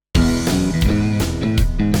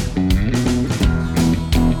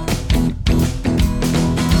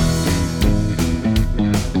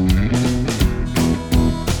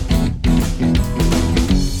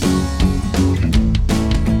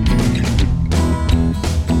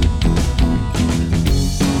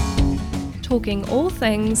talking all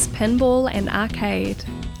things pinball and arcade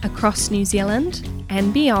across New Zealand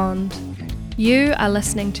and beyond. You are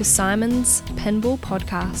listening to Simon's Pinball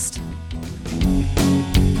Podcast.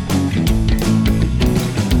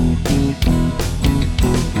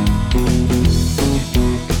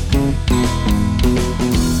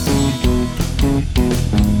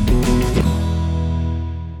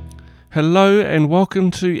 Hello and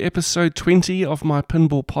welcome to episode 20 of my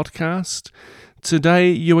Pinball Podcast. Today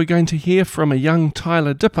you are going to hear from a young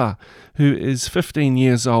Tyler Dipper who is 15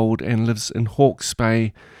 years old and lives in Hawke's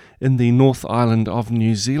Bay in the North Island of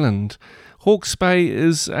New Zealand. Hawke's Bay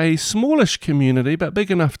is a smallish community but big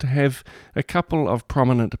enough to have a couple of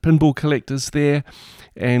prominent pinball collectors there,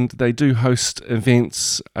 and they do host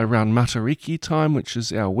events around Matariki time, which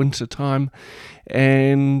is our winter time.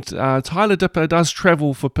 And Tyler Dipper does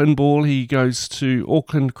travel for pinball. He goes to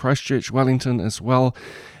Auckland, Christchurch, Wellington as well,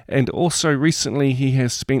 and also recently he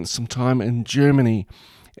has spent some time in Germany,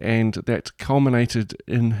 and that culminated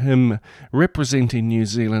in him representing New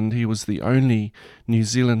Zealand. He was the only New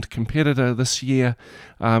Zealand competitor this year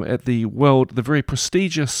at the very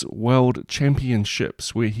prestigious World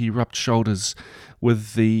Championships, where he rubbed shoulders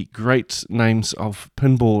with the great names of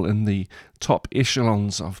pinball in the top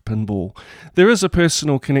echelons of pinball. There is a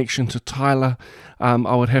personal connection to Tyler.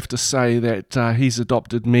 I would have to say that he's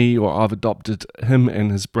adopted me, or I've adopted him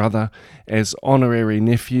and his brother as honorary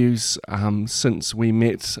nephews since we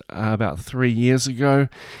met about 3 years ago,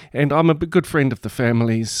 and I'm a good friend of the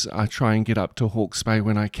families. I try and get up to Hawke's Bay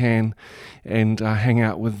when I can and hang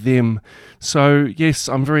out with them. So yes,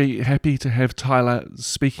 I'm very happy to have Tyler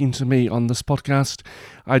speaking to me on this podcast.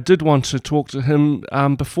 I did want to talk to him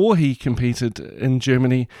before he competed in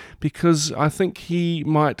Germany, because I think he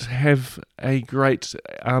might have a great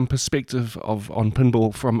perspective on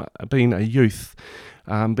pinball from being a youth,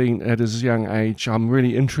 being at his young age. I'm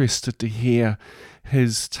really interested to hear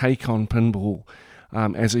his take on pinball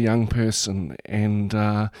as a young person, and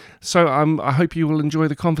so I hope you will enjoy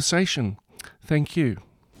the conversation. Thank you.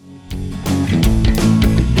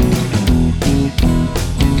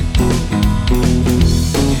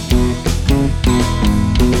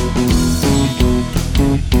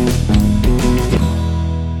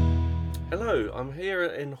 Hello, I'm here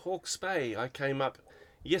in Hawke's Bay. I came up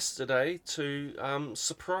yesterday to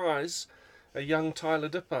surprise a young Tyler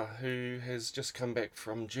Dipper who has just come back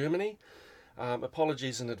from Germany.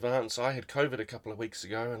 Apologies in advance. I had COVID a couple of weeks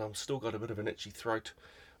ago and I've still got a bit of an itchy throat.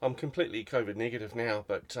 I'm completely COVID negative now,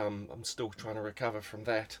 but I'm still trying to recover from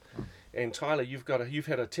that. And Tyler, you've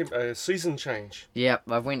had a season change. Yep,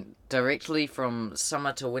 I went directly from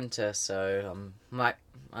summer to winter, so I'm like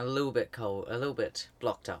a little bit cold, a little bit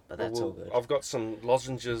blocked up, but that's all good. I've got some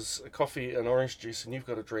lozenges, coffee and orange juice, and you've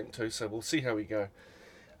got a drink too, so we'll see how we go.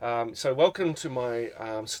 So welcome to my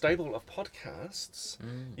stable of podcasts.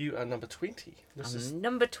 You are number 20. This is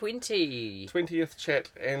number 20. 20th chat,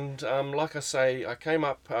 and like I say, I came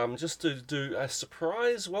up just to do a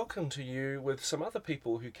surprise welcome to you with some other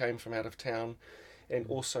people who came from out of town, and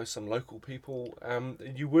also some local people.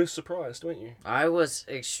 You were surprised, weren't you? I was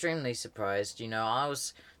extremely surprised. I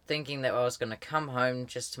was thinking that I was going to come home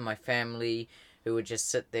just to my family, who would just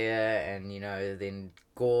sit there and, then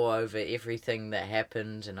go over everything that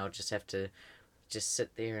happened, and I'll just have to just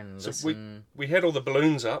sit there and listen. We had all the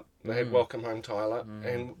balloons up. They had Welcome Home Tyler,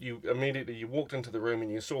 and you immediately walked into the room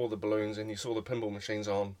and you saw the balloons and you saw the pinball machines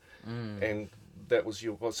on, and that was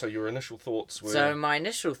so your initial thoughts were... So my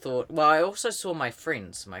initial thought... Well, I also saw my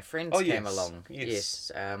friends. My friends came along.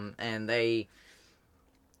 Yes. And they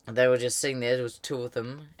were just sitting there. There was two of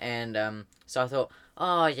them. And so I thought,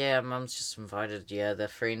 oh, yeah, Mum's just invited. Yeah, their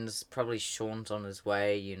friends, probably Sean's on his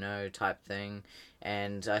way, type thing.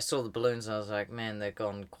 And I saw the balloons and I was like, man, they've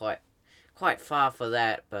gone quite far for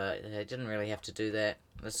that. But they didn't really have to do that.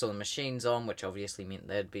 I saw the machines on, which obviously meant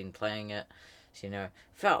they'd been playing it. So,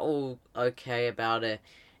 felt all okay about it.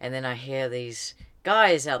 And then I hear these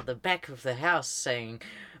guys out the back of the house saying,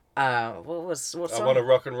 what song? I want to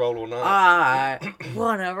rock and roll all night. I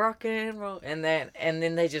want to rock and roll. And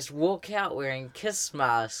then they just walk out wearing KISS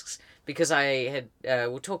masks, because I had,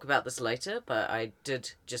 we'll talk about this later, but I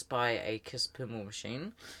did just buy a KISS pinball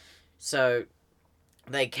machine. So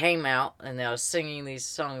they came out and they were singing these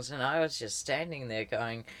songs, and I was just standing there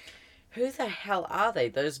going, who the hell are they?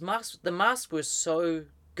 Those masks, the masks were so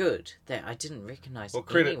good that I didn't recognise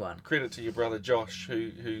anyone. Credit to your brother Josh,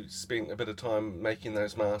 who spent a bit of time making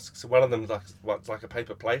those masks. One of them like a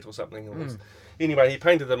paper plate or something. Anyway, he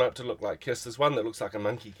painted them up to look like KISS. There's one that looks like a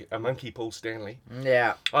monkey Paul Stanley.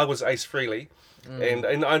 Yeah. I was Ace Frehley, and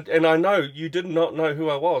I know you did not know who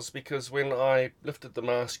I was, because when I lifted the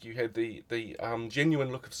mask, you had the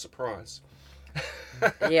genuine look of surprise.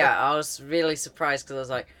 Yeah, I was really surprised because I was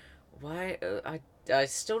like, why? I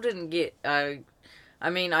still didn't get. I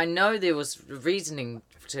mean, I know there was reasoning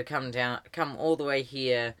to come all the way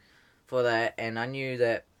here for that, and I knew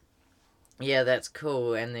that. Yeah, that's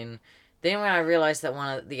cool. And then when I realized that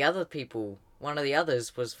one of the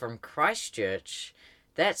others was from Christchurch,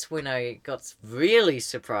 that's when I got really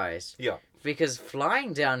surprised. Yeah. Because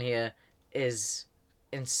flying down here is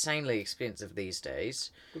insanely expensive these days.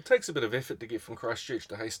 It takes a bit of effort to get from Christchurch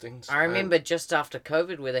to Hastings. I remember just after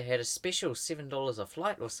COVID where they had a special $7 a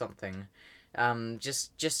flight or something.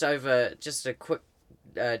 Just a quick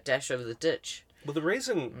dash over the ditch. Well, the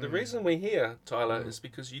reason we're here, Tyler, is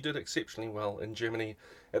because you did exceptionally well in Germany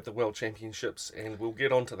at the World Championships, and we'll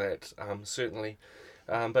get onto that certainly.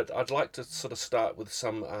 But I'd like to sort of start with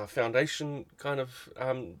some foundation kind of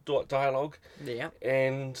dialogue. Yeah.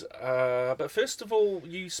 And but first of all,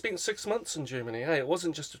 you spent 6 months in Germany. Hey, it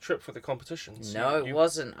wasn't just a trip for the competitions. No, it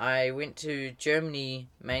wasn't. I went to Germany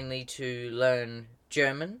mainly to learn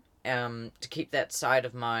German, to keep that side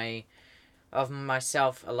of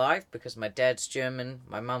myself alive, because my dad's German,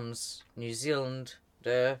 my mum's New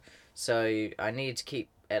Zealander, so I needed to keep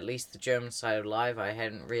at least the German side alive. I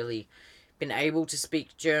hadn't really been able to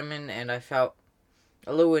speak German, and I felt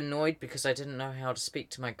a little annoyed because I didn't know how to speak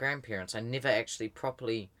to my grandparents. I never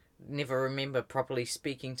remember properly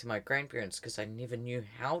speaking to my grandparents because I never knew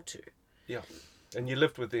how to. Yeah. And you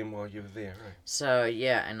lived with them while you were there, right? So,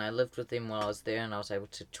 yeah, and I lived with them while I was there, and I was able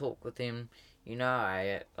to talk with them. You know,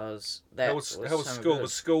 I was... How was school?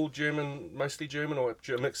 Was school German, mostly German, or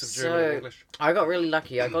a mix of German and English? I got really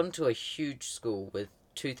lucky. I got into a huge school with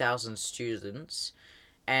 2,000 students,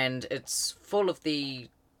 and it's full of the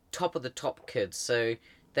top kids. So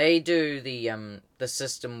they do the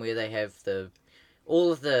system where they have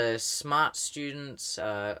all of the smart students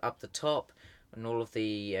up the top, and all of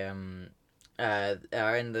the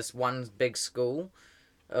are in this one big school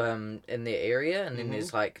in their area, and then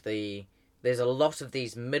there's a lot of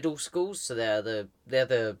these middle schools, so they're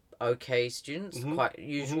the okay students, quite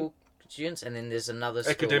usual students, and then there's another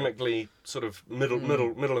school. Academically sort of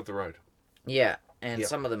middle of the road. Yeah, and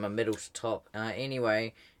some of them are middle to top.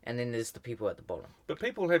 Anyway, and then there's the people at the bottom. But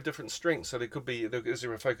people have different strengths, so is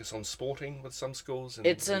there a focus on sporting with some schools?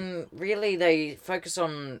 Really they focus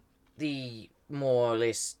on the more or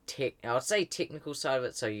less I would say technical side of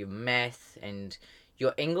it, so your math and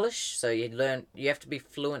your English, so you have to be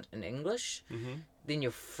fluent in English. Mm-hmm. Then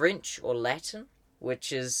your French or Latin,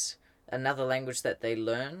 which is another language that they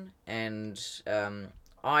learn. And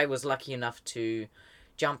I was lucky enough to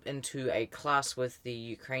jump into a class with the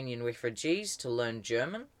Ukrainian refugees to learn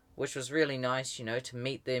German, which was really nice, to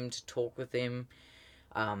meet them, to talk with them.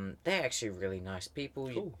 They're actually really nice people.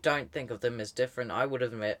 Cool. You don't think of them as different. I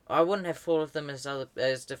wouldn't have thought of them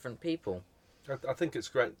as different people. I think it's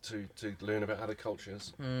great to learn about other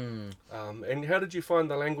cultures. And how did you find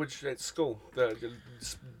the language at school?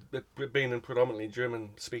 Being in predominantly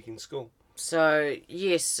German-speaking school. So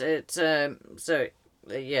yes, it's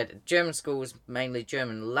German school is mainly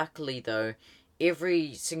German. Luckily, though,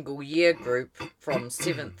 every single year group from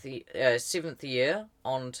seventh year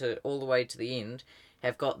on to all the way to the end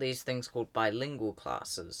have got these things called bilingual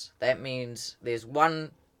classes. That means there's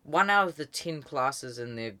one out of the 10 classes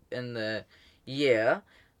in the year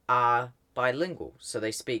are bilingual, so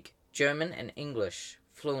they speak German and English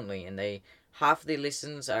fluently, and half of their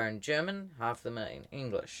lessons are in German, half of them are in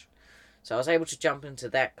English. So I was able to jump into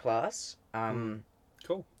that class.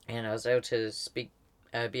 Cool. And I was able to be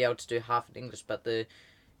able to do half in English, but the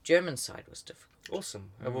German side was difficult.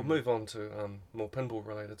 Awesome. And we'll move on to more pinball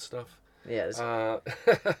related stuff. Yeah.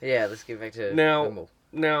 Let's get back to pinball.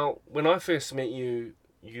 Now, when I first met you,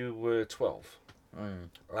 you were 12.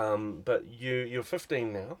 But you're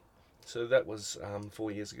 15 now, so that was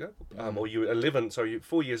 4 years ago. Or you were 11. So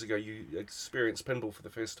 4 years ago, you experienced pinball for the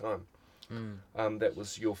first time. That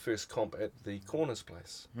was your first comp at the Corners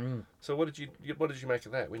place. So what did you make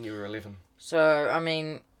of that when you were 11? So I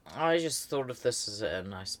mean, I just thought of this as a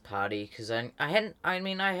nice party because I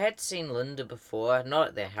had seen Linda before, not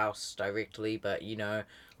at their house directly, but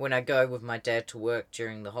when I go with my dad to work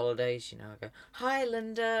during the holidays, I go, "Hi,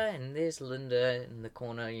 Linda," and there's Linda in the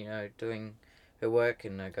corner, doing her work,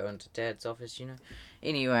 and I go into Dad's office,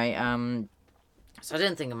 Anyway, so I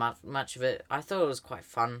didn't think much of it. I thought it was quite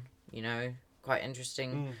fun, quite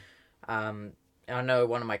interesting. I know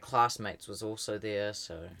one of my classmates was also there,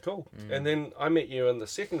 so... Cool. And then I met you in the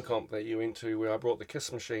second comp that you went to, where I brought the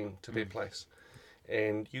Kiss machine to their place.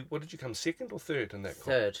 And what did you come, second or third in that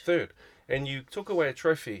comp? Third. And you took away a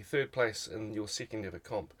trophy, third place in your second ever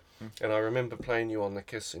comp. And I remember playing you on the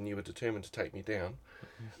Kiss, and you were determined to take me down.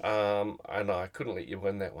 And I couldn't let you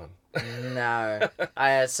win that one. No.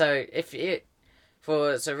 So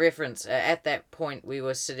reference, at that point we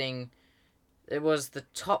were sitting. It was the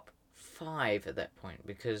top 5 at that point,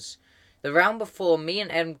 because the round before, me and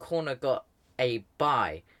Adam Corner got a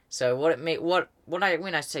bye. So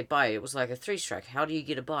when I say bye, it was like a 3-strike. How do you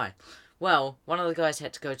get a bye? Well, one of the guys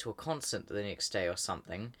had to go to a concert the next day or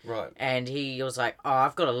something. Right. And he was like, "Oh,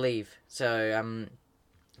 I've got to leave." So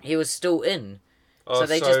he was still in. So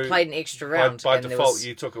they just played an extra round. By default,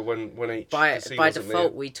 you took a win each. By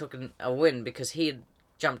default, we took a win because he had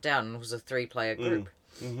jumped down and it was a 3-player group.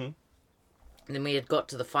 Mm-hmm. And then we had got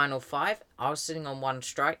to the final 5. I was sitting on 1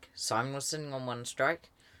 strike. Simon was sitting on 1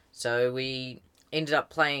 strike. So we ended up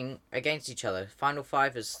playing against each other. Final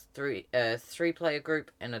 5 is 3-player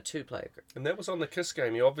group and a 2-player group. And that was on the Kiss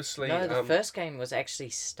game. You obviously... No, the first game was actually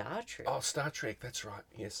Star Trek. Oh, Star Trek. That's right.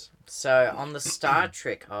 Yes. So on the Star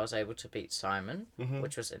Trek, I was able to beat Simon,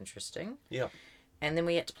 which was interesting. Yeah. And then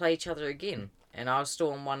we had to play each other again. And I was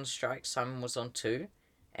still on 1 strike. Simon was on 2.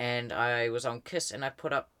 And I was on Kiss, and I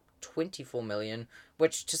put up 24 million,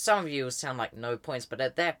 which to some of you will sound like no points, but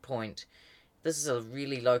at that point, this is a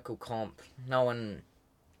really local comp. No one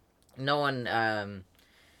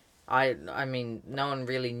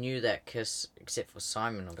really knew that Kiss except for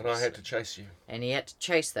Simon, obviously. And I had to chase you. And he had to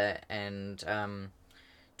chase that, and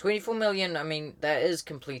 24 million, I mean, that is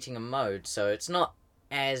completing a mode, so it's not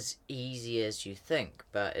as easy as you think,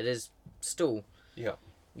 but it is still, yeah.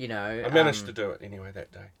 You know... I managed to do it anyway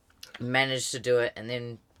that day. Managed to do it, and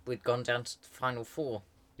then we'd gone down to the final 4.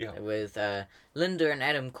 Yeah. With Linda and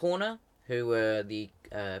Adam Corner, who were the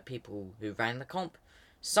people who ran the comp,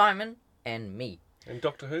 Simon, and me. And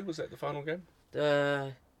Doctor Who, was that the final game?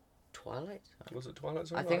 Twilight? Was it Twilight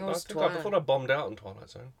Zone? I think it was Twilight. I thought I bombed out in Twilight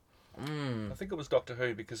Zone. I think it was Doctor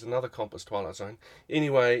Who, because another comp was Twilight Zone.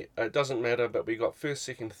 Anyway, it doesn't matter, but we got first,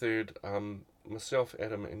 second, third, myself,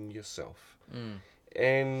 Adam, and yourself.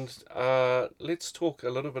 And let's talk a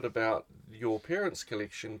little bit about your parents'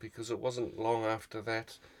 collection, because it wasn't long after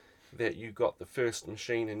that you got the first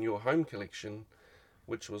machine in your home collection,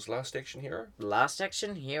 which was Last Action Hero? Last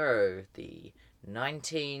Action Hero, the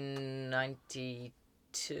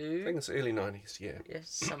 1992... I think it's early 90s, yeah. Yes,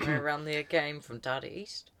 somewhere around there, game from Data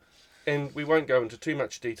East. And we won't go into too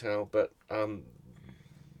much detail, but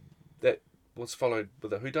that was followed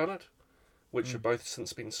with a Whodunit, which have both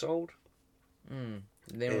since been sold. And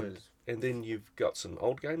then you've got some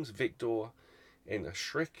old games, Vector and a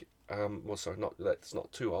Shrek. That's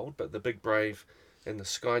not too old, but the Big Brave and the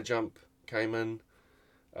Sky Jump came in.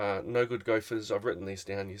 No Good Gophers. I've written these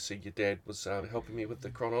down. You see, your dad was helping me with the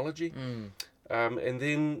chronology. And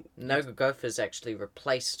then... No Good Gophers actually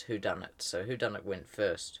replaced Whodunit, so Whodunit went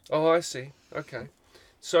first. Oh, I see. Okay.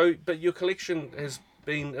 So, but your collection has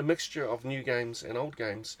been a mixture of new games and old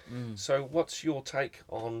games. So what's your take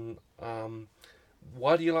on...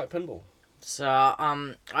 why do you like pinball? So,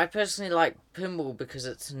 I personally like pinball because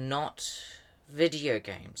it's not video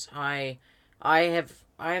games. I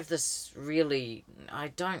have this really...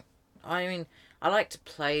 I like to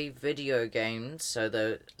play video games,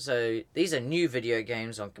 so these are new video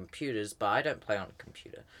games on computers, but I don't play on a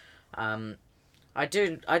computer. I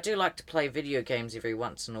do like to play video games every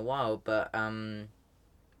once in a while, but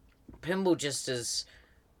pinball just is...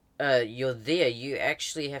 you're there. You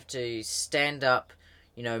actually have to stand up,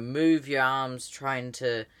 move your arms, trying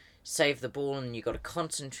to save the ball, and you got to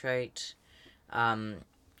concentrate, and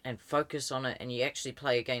focus on it. And you actually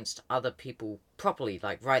play against other people properly,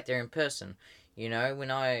 like right there in person. When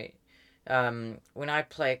I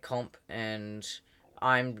play a comp and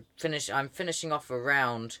I'm finishing off a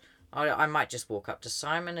round, I might just walk up to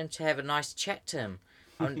Simon and to have a nice chat to him.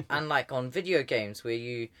 Unlike on video games where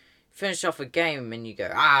you finish off a game and you go,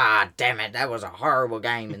 damn it, that was a horrible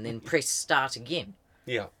game, and then press start again.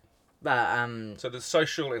 Yeah. But so there's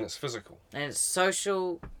social and it's physical. And it's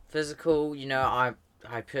social, physical. I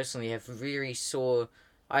personally have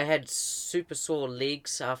I had super sore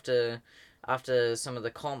legs after some of the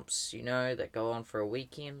comps, that go on for a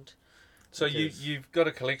weekend. So you've got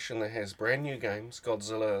a collection that has brand new games,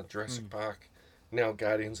 Godzilla, Jurassic Park, now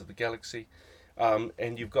Guardians of the Galaxy.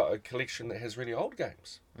 And you've got a collection that has really old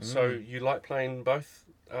games. So you like playing both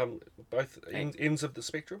ends of the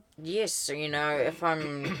spectrum? Yes. So if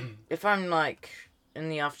I'm like in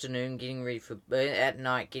the afternoon at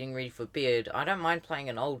night getting ready for bed, I don't mind playing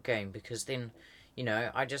an old game, because then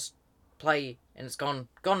I just play and it's gone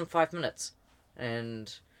in 5 minutes.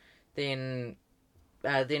 And then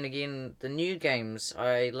again, the new games,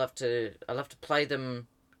 I love to play them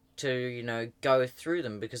to go through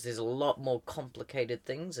them, because there's a lot more complicated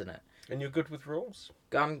things in it. And you're good with rules?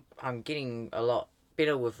 I'm getting a lot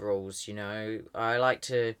better with rules. I like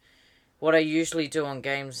to. What I usually do on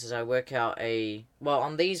games is I work out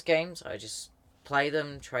on these games I just play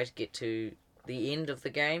them, try to get to the end of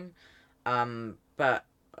the game. But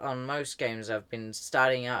on most games I've been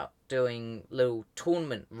starting out doing little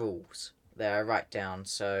tournament rules that I write down.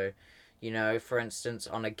 So, for instance,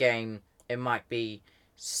 on a game it might be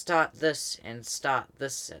start this and start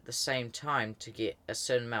this at the same time to get a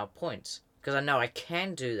certain amount of points. Because I know I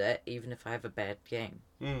can do that even if I have a bad game.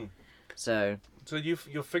 So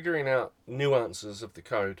you're figuring out nuances of the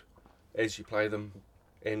code as you play them,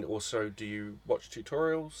 and also do you watch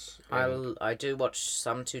tutorials? I do watch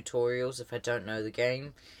some tutorials if I don't know the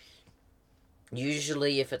game.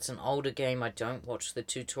 Usually if it's an older game I don't watch the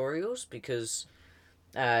tutorials, because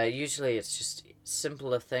usually it's just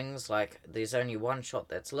simpler things like there's only one shot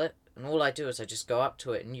that's lit, and all I do is I just go up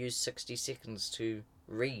to it and use 60 seconds to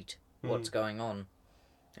read what's going on.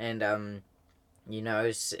 And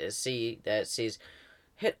see that it says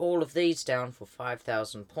hit all of these down for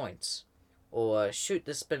 5,000 points, or shoot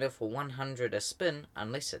the spinner for 100 a spin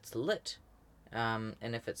unless it's lit, and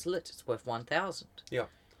if it's lit it's worth 1,000. Yeah.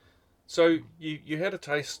 So you had a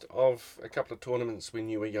taste of a couple of tournaments when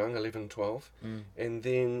you were young, 11, 12, and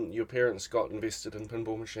then your parents got invested in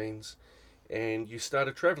pinball machines, and you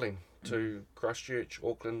started travelling to Christchurch,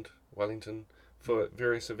 Auckland, Wellington for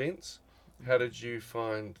various events. How did you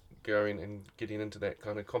find going and getting into that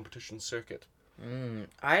kind of competition circuit?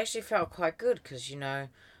 I actually felt quite good, because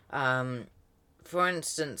for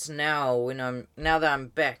instance, now that I'm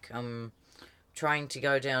back, I'm trying to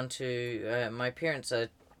go down to my parents are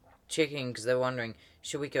checking, because they're wondering,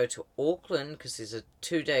 should we go to Auckland because there's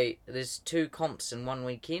two comps in one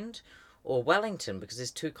weekend, or Wellington because there's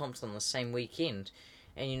two comps on the same weekend.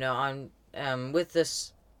 And I'm with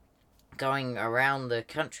this going around the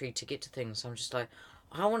country to get to things, I'm just like,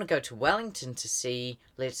 I want to go to Wellington to see,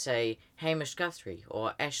 let's say, Hamish Guthrie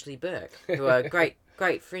or Ashley Burke, who are great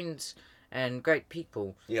friends and great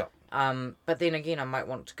people. Yeah. But then again, I might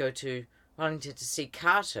want to go to Wellington to see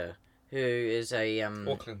Carter, who is a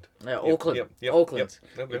Auckland. Auckland. Yep. Auckland.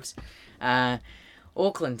 Yep. Oops.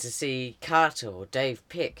 Auckland to see Carter or Dave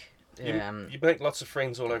Peck. You make lots of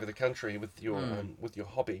friends all over the country with your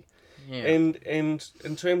hobby. Yeah. And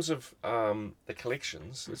in terms of the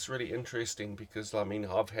collections, it's really interesting because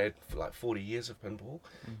I've had like 40 years of pinball.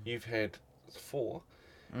 You've had 4,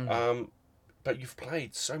 but you've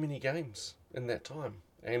played so many games in that time,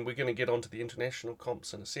 and we're going to get onto the international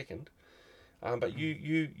comps in a second. But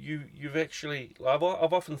you've actually, I've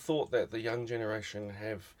often thought that the young generation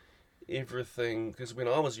have everything, because when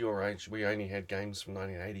I was your age, we only had games from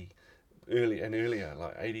 1980, earlier,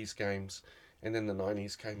 like 80s games. And then the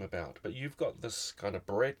 90s came about. But you've got this kind of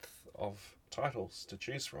breadth of titles to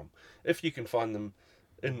choose from, if you can find them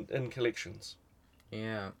in collections.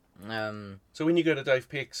 Yeah. So when you go to Dave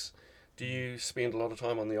Peck's, do you spend a lot of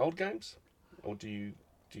time on the old games? Or do you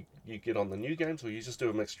get on the new games? Or you just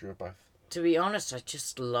do a mixture of both? To be honest, I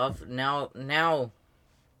just love... Now,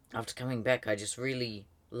 after coming back, I just really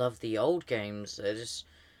love the old games. They're just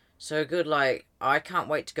so good. Like, I can't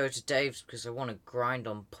wait to go to Dave's because I want to grind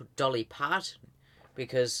on Dolly Parton,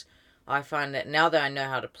 because I find that now that I know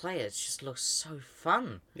how to play it, it just looks so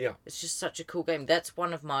fun. Yeah. It's just such a cool game. That's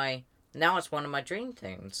one of my dream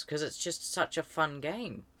things, because it's just such a fun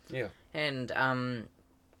game. Yeah. And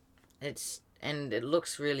it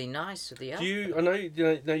looks really nice with the Do you? I know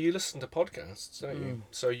you listen to podcasts, don't you?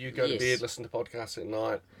 So you go to bed, listen to podcasts at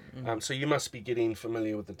night. So you must be getting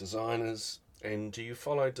familiar with the designers. And do you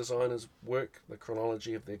follow designers' work, the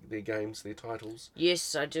chronology of their games, their titles?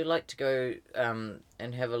 Yes, I do like to go and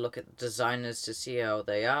have a look at designers to see how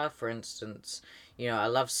they are. For instance, I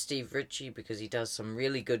love Steve Ritchie because he does some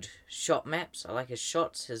really good shot maps. I like his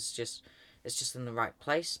shots. It's just in the right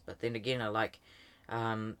place. But then again, I like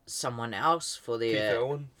someone else for their...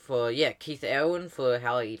 Keith Elwin for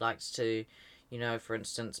how he likes to, for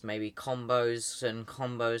instance, maybe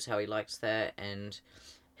combos, how he likes that, and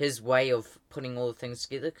his way of putting all the things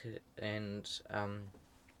together. And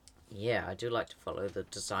I do like to follow the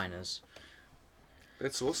designers.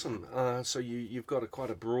 That's awesome. So you've got quite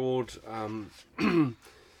a broad you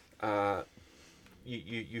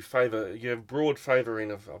have broad favouring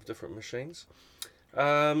of different machines.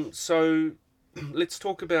 So let's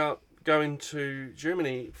talk about going to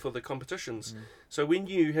Germany for the competitions. So when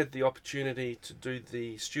you had the opportunity to do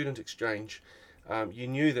the student exchange, you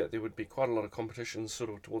knew that there would be quite a lot of competitions sort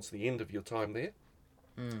of towards the end of your time there,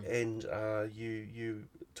 and you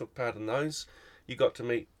took part in those. You got to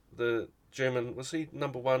meet the German? Was he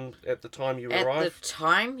number one at the time you arrived? At the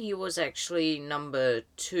time, he was actually number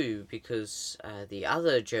 2 because the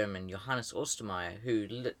other German, Johannes Ostermeier,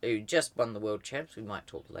 who just won the World Champs, we might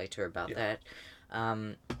talk later about that,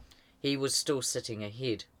 he was still sitting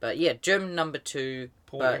ahead. But yeah, German number 2.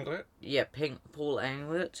 Paul Anglert? Yeah, Paul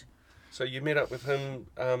Anglert. So you met up with him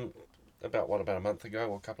about a month ago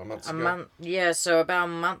or a couple of months ago? So about a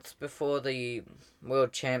month before the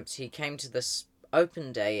World Champs, he came to this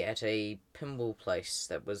open day at a pinball place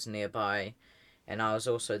that was nearby, and I was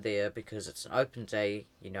also there because it's an open day,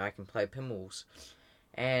 I can play pinballs.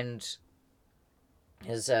 And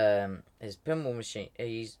his pinball machine,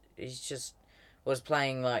 he's just was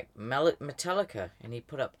playing like Metallica, and he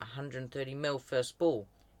put up 130 mil first ball,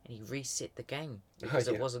 and he reset the game because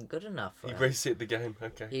it wasn't good enough for him. He reset the game,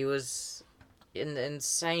 okay. He was an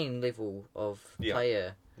insane level of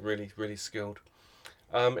player. Really, really skilled.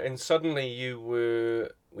 And suddenly you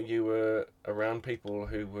were around people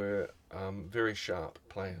who were very sharp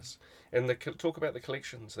players. And talk about the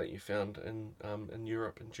collections that you found in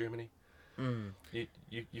Europe and Germany.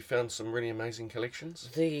 You found some really amazing collections.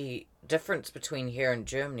 The difference between here and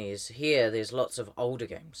Germany is here there's lots of older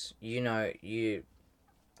games. You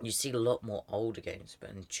see a lot more older games, but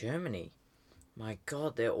in Germany, my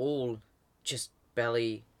God, they're all just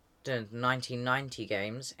barely 1990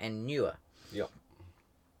 games and newer. Yep.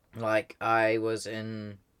 Like I was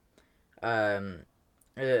in,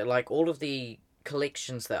 like all of the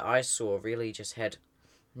collections that I saw really just had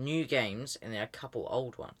new games and then a couple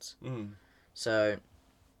old ones. So,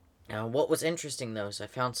 what was interesting though is I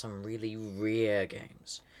found some really rare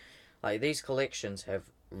games. Like these collections have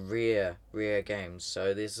rare games.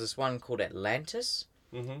 So there's this one called Atlantis.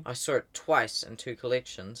 I saw it twice in 2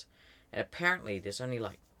 collections, and apparently there's only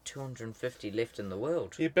like 250 left in the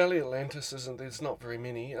world. Yeah, Bally Atlantis there's not very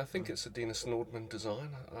many. I think it's a Dennis Nordman design.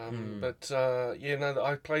 But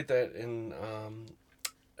I played that in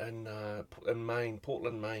Maine,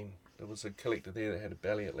 Portland, Maine. There was a collector there that had a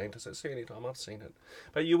Bally Atlantis. That's the only time I've seen it.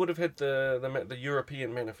 But you would have had the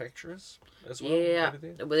European manufacturers as well. Yeah, over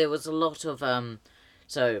there? There was a lot of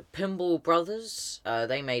so Pinball Brothers.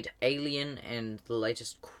 They made Alien and the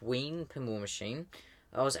latest Queen pinball machine.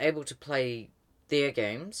 I was able to play their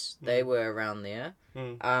games. They were around there.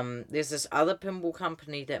 There's this other pinball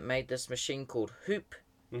company that made this machine called Hoop,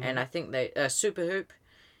 and I think they Super Hoop.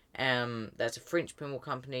 That's a French pinball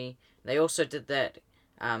company. They also did that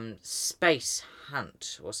Space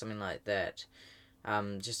Hunt or something like that.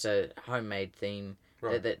 Just a homemade theme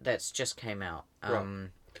that's just came out.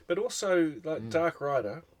 But also like Dark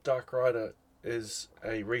Rider is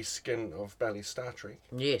a reskin of Bally Star Trek.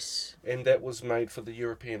 Yes. And that was made for the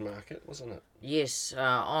European market, wasn't it? Yes.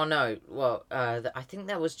 No. Well, I think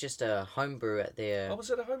that was just a homebrew at their... Oh, was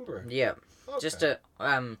it a homebrew? Yeah. Okay. Just a...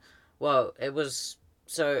 Well, it was...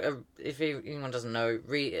 So, if anyone doesn't know,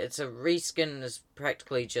 it's a reskin is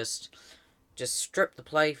practically just strip the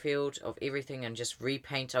playfield of everything and just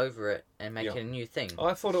repaint over it and make it a new thing.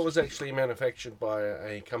 I thought it was actually manufactured by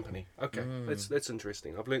a company. Okay, that's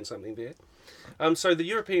interesting. I've learned something there. So the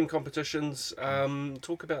European competitions,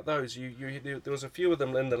 talk about those. There was a few of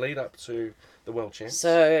them in the lead up to the World Champs.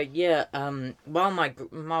 So yeah, while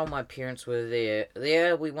my parents were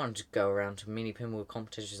there we wanted to go around to many pinball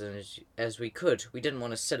competitions as we could. We didn't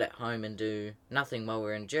want to sit at home and do nothing while we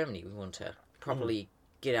were in Germany. We wanted to properly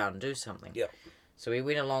get out and do something. Yeah. So we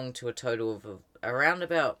went along to a total of around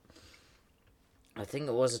about, I think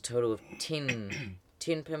it was a total of 10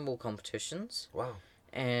 pinball competitions. Wow.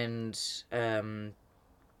 And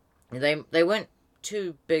they weren't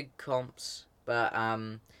too big comps, but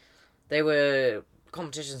they were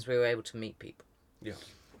competitions where we were able to meet people. Yeah,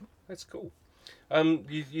 that's cool.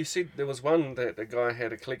 You said there was one that a guy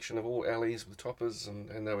had a collection of all alleys with toppers,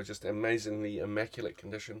 and they were just amazingly immaculate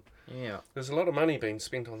condition. Yeah. There's a lot of money being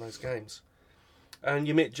spent on those games. And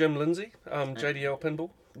you met Jim Lindsay, JDL Pinball?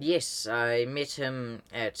 Yes, I met him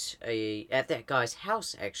at that guy's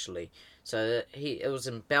house, actually. So it was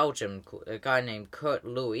in Belgium, a guy named Kurt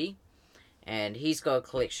Louis, and he's got a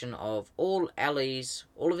collection of all alleys.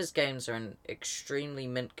 All of his games are in extremely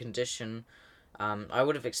mint condition. I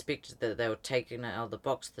would have expected that they were taken out of the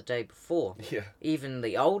box the day before. Yeah. Even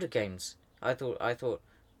the older games. I thought,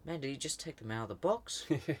 man, did he just take them out of the box?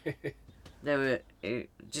 They were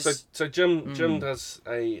just... So Jim does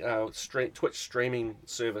a Twitch streaming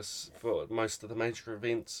service for most of the major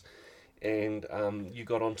events, and you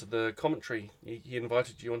got onto the commentary. He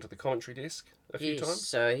invited you onto the commentary desk a few times.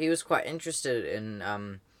 So he was quite interested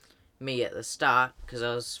in me at the start because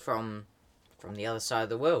I was from the other side of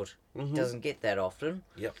the world. Doesn't get that often.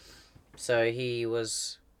 Yep. So he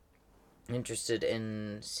was interested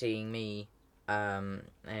in seeing me, and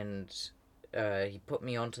he put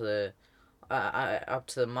me onto the up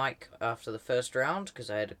to the mic after the first round because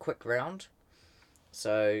I had a quick round.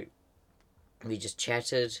 So we just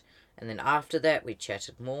chatted, and then after that we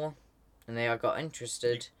chatted more, and then I got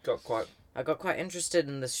interested. I got quite interested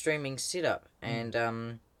in the streaming setup,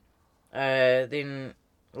 and then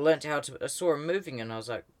learnt how to. I saw him moving, and I was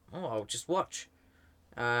like, oh, I'll just watch.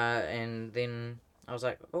 And then I was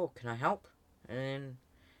like, oh, can I help? And then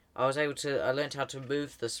I learnt how to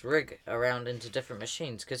move this rig around into different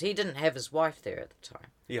machines, because he didn't have his wife there at the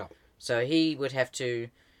time. Yeah. So he would have to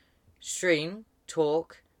stream,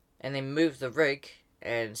 talk, and then move the rig,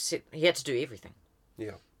 and he had to do everything.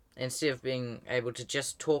 Yeah. Instead of being able to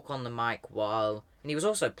just talk on the mic and he was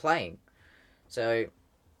also playing. So,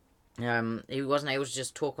 he wasn't able to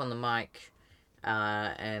just talk on the mic,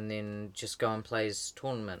 and then just go and play his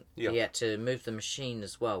tournament. Yeah. He had to move the machine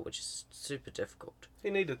as well, which is super difficult. He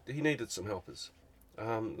needed some helpers.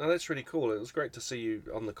 No, that's really cool. It was great to see you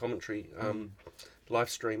on the commentary live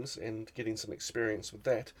streams and getting some experience with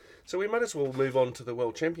that. So we might as well move on to the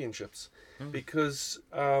World Championships, because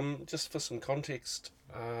just for some context,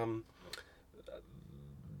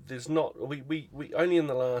 there's not we only in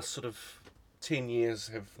the last sort of 10 years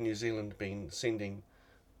have New Zealand been sending.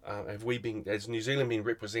 Has New Zealand been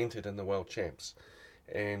represented in the World Champs?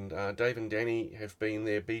 And Dave and Danny have been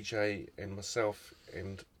there. BJ and myself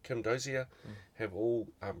and Kim Dozier have all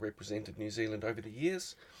represented New Zealand over the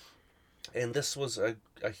years. And this was a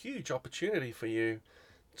huge opportunity for you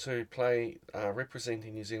to play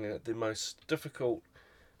representing New Zealand at the most difficult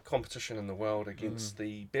competition in the world against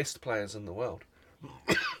the best players in the world.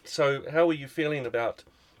 So how were you feeling about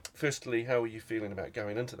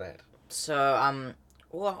going into that? So,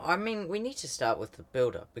 well, I mean, we need to start with the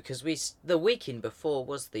build-up, because the weekend before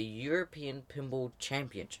was the European Pinball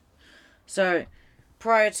Championship. So,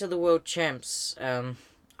 prior to the World Champs,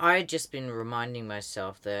 I had just been reminding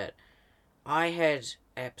myself that I had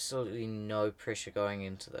absolutely no pressure going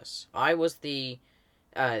into this. I was the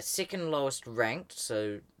second lowest ranked,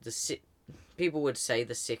 so people would say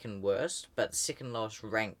the second worst, but the second lowest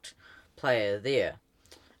ranked player there.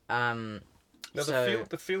 Now,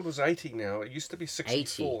 the field was 80 now. It used to be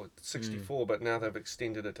 64, but now they've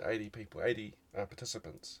extended it to 80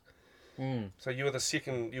 participants. So you were the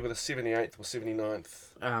 78th or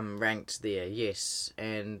 79th. Ranked there, yes.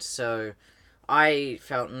 And so I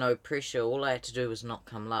felt no pressure. All I had to do was not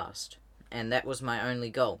come last. And that was my only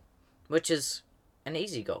goal, which is an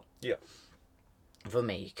easy goal. Yeah. For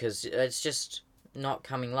me, because it's just not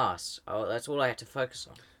coming last. That's all I had to focus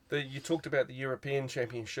on. You talked about the European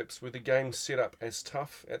Championships. Were the games set up as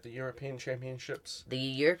tough at the European Championships? The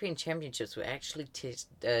European Championships were actually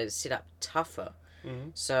set up tougher.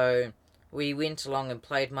 So we went along and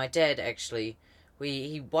played. My dad actually,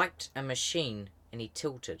 he wiped a machine and he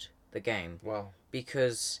tilted the game. Wow.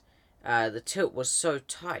 Because the tilt was so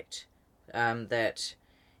tight that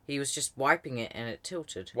he was just wiping it and it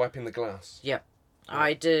tilted. Wiping the glass? Yep. Yeah.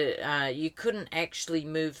 I did. You couldn't actually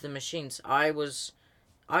move the machines. I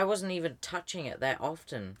wasn't even touching it that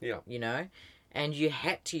often, you know, and you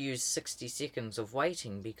had to use 60 seconds of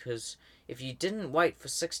waiting, because if you didn't wait for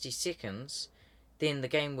 60 seconds, then the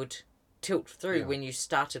game would tilt through when you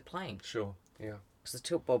started playing. Sure, yeah. Because the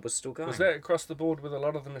tilt bob was still going. Was that across the board with a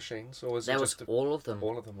lot of the machines, or was it just all of them?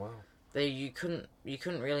 All of them, wow. You couldn't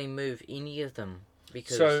really move any of them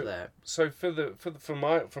because of that. So from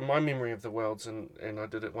my memory of the Worlds, and I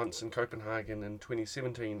did it once in Copenhagen in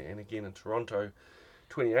 2017 and again in Toronto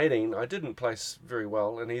 2018, I didn't place very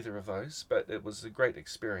well in either of those, but it was a great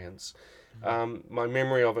experience. My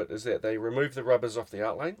memory of it is that they remove the rubbers off the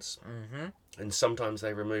outlanes, and sometimes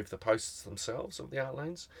they remove the posts themselves of the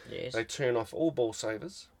outlanes. Yes. They turn off all ball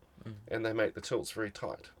savers, and they make the tilts very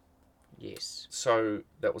tight. Yes. So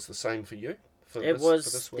that was the same for you? It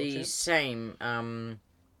was the same.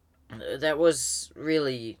 That was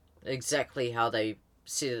really exactly how they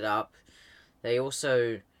set it up. They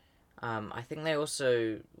also... I think they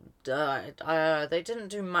also, they didn't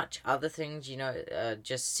do much other things, you know,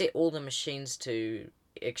 just set all the machines to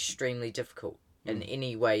extremely difficult in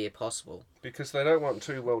any way possible. Because they don't want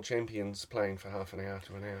two world champions playing for half an hour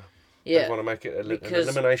to an hour. Yeah. They want to make it an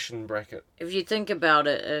elimination bracket. If you think about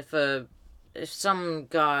it, if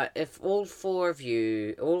all four of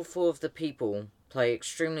the people play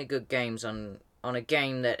extremely good games on a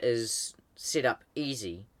game that is set up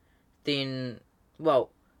easy, then, well...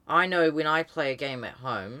 I know when I play a game at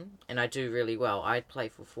home, and I do really well, I play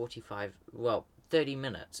for 30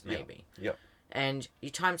 minutes, maybe. Yep. And you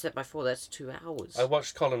times that by 4, that's 2 hours. I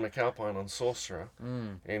watched Colin McAlpine on Sorcerer,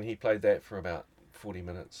 and he played that for about 40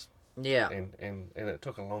 minutes. Yeah. And it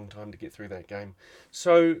took a long time to get through that game.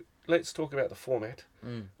 So let's talk about the format.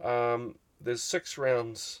 There's 6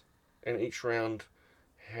 rounds, and each round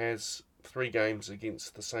has 3 games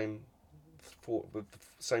against the same 4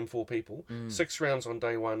 people. 6 rounds on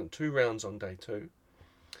day 1 and 2 rounds on day 2.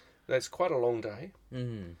 That's quite a long day,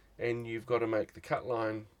 and you've got to make the cut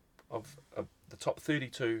line of the top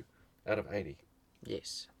 32 out of 80.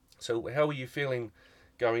 Yes. So how were you feeling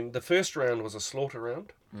going? The first round was a slaughter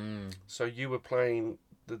round. So you were playing,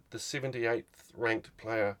 the 78th ranked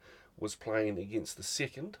player was playing against the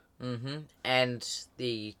second. And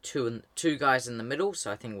the two guys in the middle,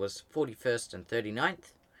 so I think it was 41st and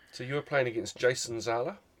 39th. So you were playing against Jason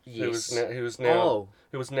Zala, Yes. who was now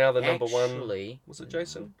the number one. Was it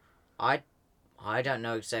Jason? I don't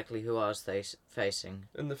know exactly who I was facing.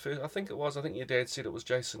 In the first, I think it was. I think your dad said it was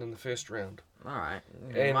Jason in the first round. All right,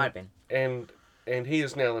 it might have been. And he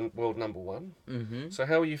is now the world number 1. So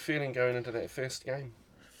how are you feeling going into that first game?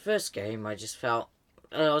 First game, I just felt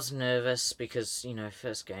I was nervous because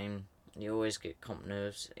first game you always get comp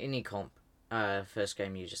nerves. Any comp, first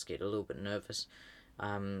game you just get a little bit nervous.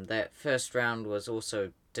 That first round was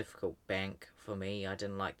also difficult bank for me. I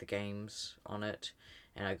didn't like the games on it.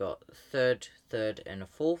 And I got third, and a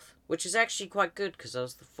 4th, which is actually quite good because I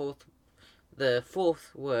was the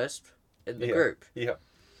fourth worst in the group. Yeah.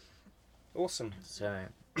 Awesome. So.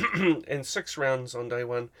 And 6 rounds on day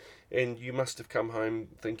 1, and you must have come home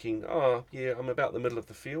thinking, oh, yeah, I'm about the middle of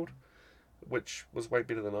the field, which was way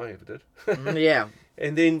better than I ever did. Yeah.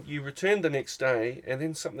 And then you returned the next day, and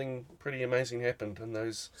then something pretty amazing happened in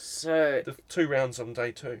the 2 rounds on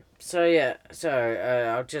day 2.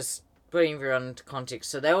 I'll just put everyone into context.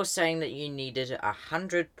 So they were saying that you needed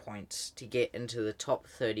 100 points to get into the top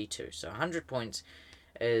 32. So 100 points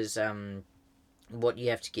is what you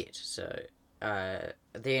have to get. So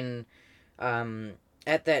then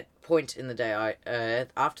at that point in the day,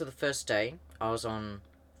 after the first day, I was on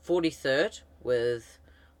 43rd with,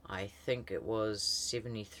 I think it was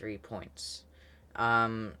 73 points.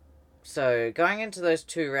 So going into those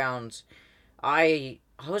 2 rounds, I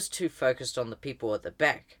was too focused on the people at the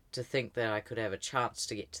back to think that I could have a chance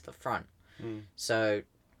to get to the front. So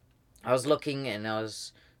I was looking and I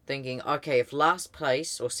was thinking, okay, if last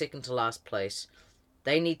place or second to last place,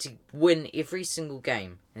 they need to win every single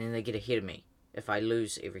game and then they get ahead of me if I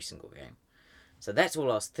lose every single game. So that's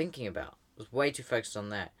all I was thinking about. I was way too focused on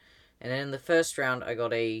that. And then in the first round, I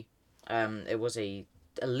got it was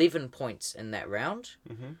 11 points in that round,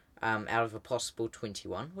 out of a possible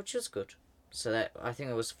 21, which was good. So that, I think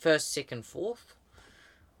it was first, second, 4th.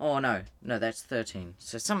 Oh, no, that's 13.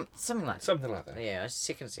 So something like that. Something like that. Yeah,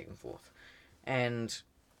 second, 4th. And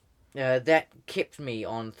that kept me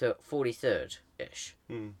on 43rd-ish.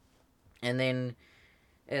 And then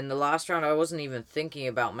in the last round, I wasn't even thinking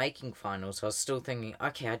about making finals. I was still thinking,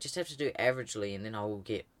 okay, I just have to do averagely, and then I will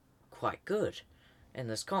get quite good in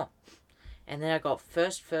this comp. And then I got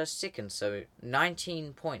first, second, so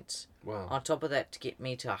 19 points. Wow. On top of that to get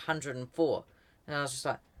me to 104. And I was just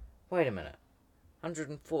like, wait a minute.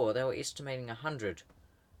 104, they were estimating 100.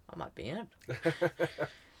 I might be in it.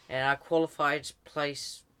 And I qualified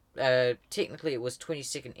place, technically it was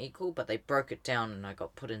 22nd equal, but they broke it down and I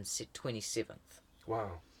got put in 27th.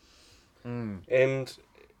 Wow. And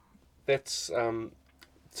that's,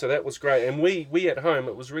 so that was great. And we at home,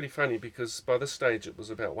 it was really funny because by this stage it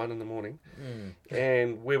was about 1 a.m.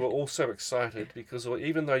 And we were all so excited because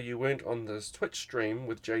even though you weren't on this Twitch stream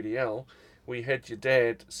with JDL, we had your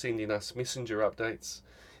dad sending us messenger updates,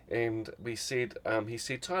 and we said, he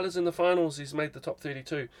said, Tyler's in the finals, he's made the top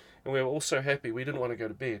 32, and we were all so happy we didn't want to go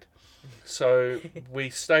to bed. So we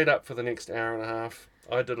stayed up for the next hour and a half.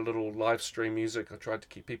 I did a little live stream music. I tried to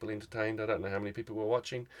keep people entertained. I don't know how many people were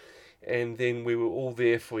watching. And then we were all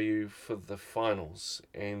there for you for the finals.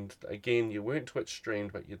 And again, you weren't Twitch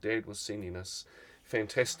streamed, but your dad was sending us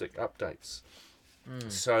fantastic updates.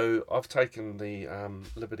 So I've taken the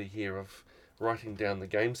liberty here of writing down the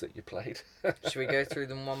games that you played. Should we go through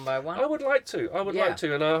them one by one? I would like to.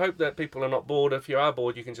 And I hope that people are not bored. If you are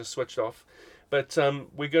bored, you can just switch off. But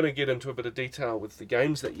we're going to get into a bit of detail with the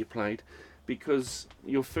games that you played, because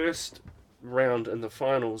your first round in the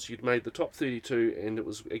finals, you'd made the top 32, and it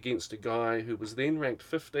was against a guy who was then ranked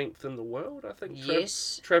 15th in the world, I think.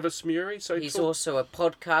 Yes. Travis Murray. So he's also a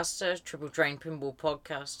podcaster, Triple Drain Pinball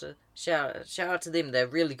podcaster. Shout out to them. They're a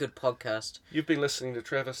really good podcast. You've been listening to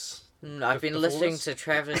Travis? I've been listening to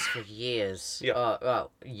Travis for years. Yeah.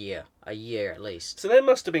 A year at least. So that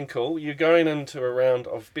must have been cool. You're going into a round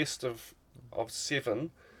of best of 7.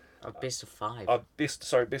 Best of 5.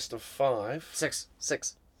 Best of 5.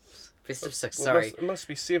 Six. Best of 6, Well, sorry. It must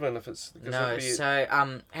be 7 if it's... No,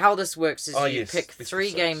 so how this works is you yes, pick best of 3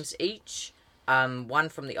 6. games each, one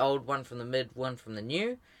from the old, one from the mid, one from the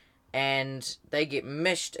new, and they get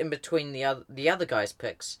meshed in between the other guy's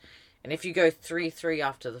picks. And if you go 3-3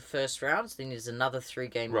 after the first rounds, then there's another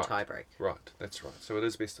 3-game tiebreak. Right, that's right. So it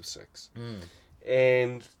is best of 6. Mm.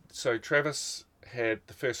 And so Travis had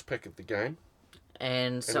the first pick of the game.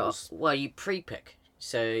 And so, you pre-pick.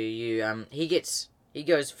 So you he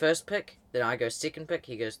goes first pick, then I go second pick,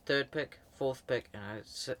 he goes third pick, fourth pick, and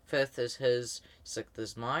fifth is his, sixth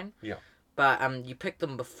is mine. Yeah. But you pick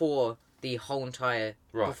them before the whole entire...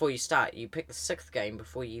 Right. Before you start. You pick the 6th game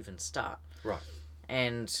before you even start. Right.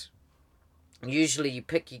 And usually you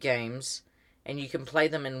pick your games and you can play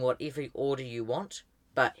them in whatever order you want,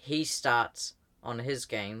 but he starts on his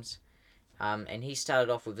games, and he started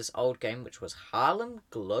off with this old game, which was Harlem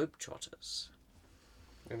Globetrotters.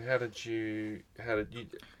 And how did you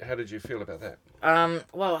feel about that?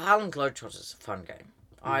 Well, Harlem Globetrotters is a fun game.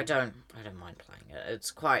 I don't mind playing it.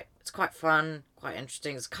 It's quite fun, quite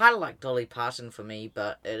interesting. It's kind of like Dolly Parton for me,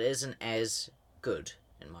 but it isn't as good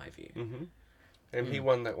in my view. Mm-hmm. And he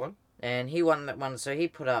won that one. And he won that one, so he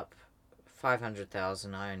put up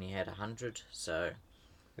 500,000. I only had 100, so.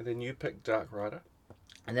 And then you picked Dark Rider.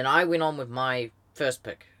 And then I went on with my first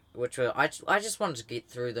pick, which were I just wanted to get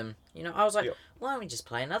through them. You know, I was like, why don't we just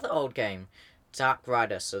play another old game? Dark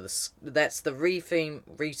Rider, so that's the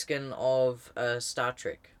reskin of Star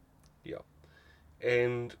Trek. Yeah.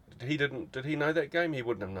 And did he know that game? He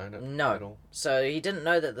wouldn't have known it at all. So he didn't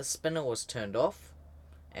know that the spinner was turned off,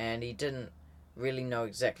 and he didn't really know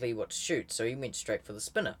exactly what to shoot, so he went straight for the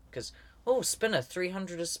spinner, because, spinner,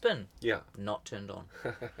 300 a spin. Yeah. Not turned on.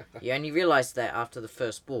 He only realised that after the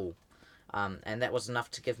first ball. And that was enough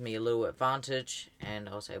to give me a little advantage, and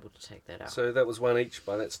I was able to take that out. So that was one each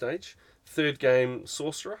by that stage. Third game,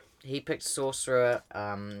 Sorcerer. He picked Sorcerer.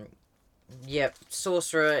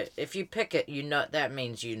 Sorcerer. If you pick it, you know that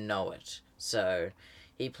means you know it. So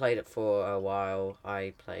he played it for a while.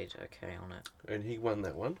 I played okay on it. And he won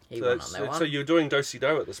that one. He won on that one. So you're doing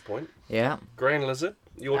Do-Si-Do at this point. Yeah. Grand Lizard,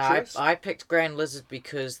 your choice? I picked Grand Lizard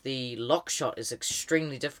because the lock shot is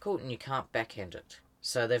extremely difficult and you can't backhand it.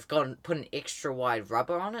 So they've put an extra wide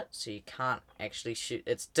rubber on it, so you can't actually shoot.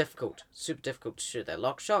 It's difficult, super difficult to shoot that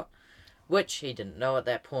lock shot, which he didn't know at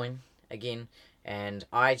that point, again, and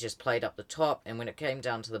I just played up the top, and when it came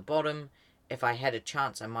down to the bottom, if I had a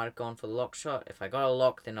chance, I might have gone for the lock shot. If I got a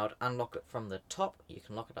lock, then I'd unlock it from the top. You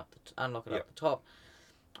can unlock it up the top.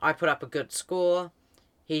 I put up a good score.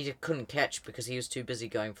 He couldn't catch because he was too busy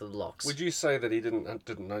going for the locks. Would you say that he didn't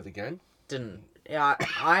know the game? Didn't. Yeah,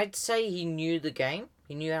 I'd say he knew the game.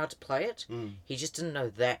 He knew how to play it. He just didn't know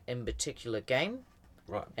that in particular game.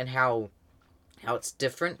 Right. And how it's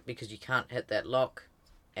different because you can't hit that lock,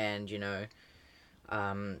 and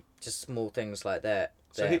just small things like that.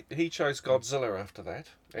 So he chose Godzilla after that.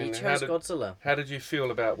 And he chose Godzilla. How did you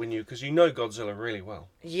feel about because you know Godzilla really well?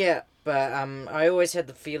 Yeah, but I always had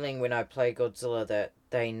the feeling when I play Godzilla that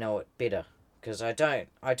they know it better. Because I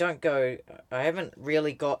haven't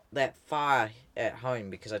really got that far at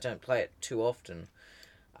home because I don't play it too often.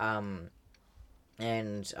 And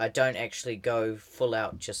I don't actually go full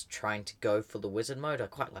out just trying to go for the wizard mode. I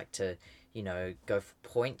quite like to, go for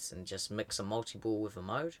points and just mix a multi-ball with a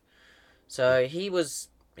mode. So he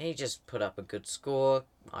just put up a good score.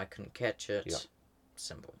 I couldn't catch it. Yeah.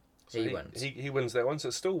 Simple. So he wins. He wins that one. So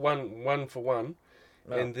it's still one for one.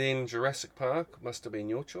 Oh. And then Jurassic Park must have been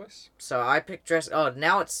your choice. So I picked Jurassic. Oh,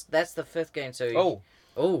 now that's the 5th game. So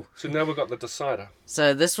So now we've got the decider.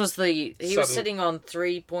 So this was he was sitting on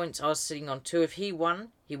 3 points. I was sitting on 2. If he won,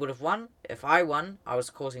 he would have won. If I won, I was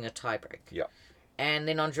causing a tiebreak. Yeah. And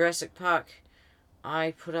then on Jurassic Park,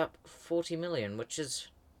 I put up 40 million, which is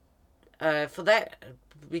for that,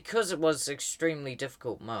 because it was extremely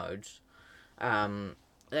difficult mode.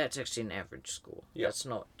 That's actually an average score. Yep. That's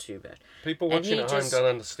not too bad. People watching at home don't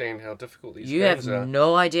understand how difficult these games are. You have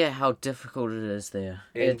no idea how difficult it is there.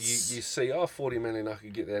 And you see, 40 million, I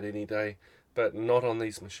could get that any day, but not on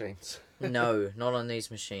these machines. No, not on these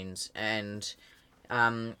machines. And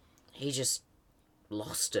he just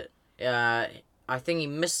lost it. I think he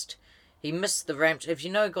missed the ramp. If you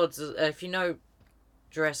know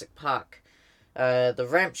Jurassic Park, the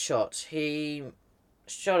ramp shot, he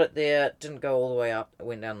shot it there, didn't go all the way up, it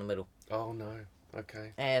went down the middle. Oh no,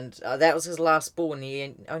 okay. And that was his last ball, and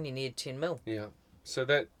he only needed 10 mil. Yeah, so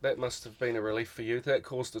that must have been a relief for you. That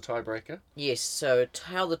caused the tiebreaker. Yes, so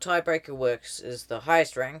how the tiebreaker works is the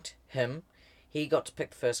highest ranked, him, he got to pick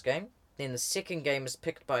the first game, then the second game is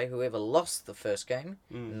picked by whoever lost the first game,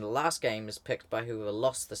 and the last game is picked by whoever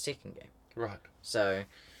lost the second game. Right. So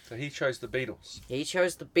So he chose the Beatles. He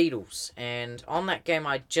chose the Beatles, and on that game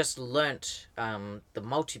I just learnt the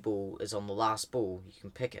multi-ball is on the last ball. You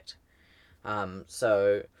can pick it.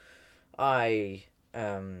 So I...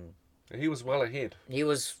 He was well ahead. He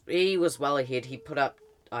was well ahead. He put up,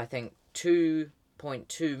 I think,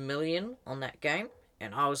 2.2 million on that game,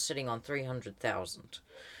 and I was sitting on 300,000.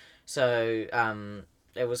 So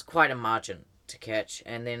it was quite a margin to catch,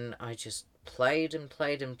 and then I just played and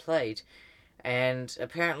played and played, and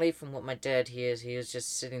apparently from what my dad hears, he was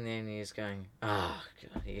just sitting there and he was going, "Oh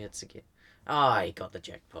God, he hits again. Oh, he got the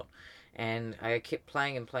jackpot." And I kept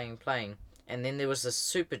playing and playing and playing, and then there was a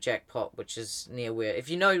super jackpot, which is near where, if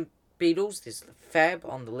you know Beatles, there's the Fab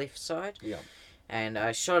on the left side. Yeah. And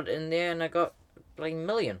I shot it in there, and I got like $1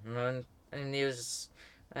 million,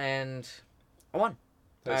 and I won.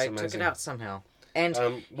 That's I amazing. took it out somehow. And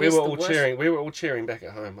we were all cheering. We were all cheering back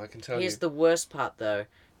at home. I can tell you. Here's the worst part, though.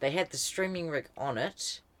 They had the streaming rig on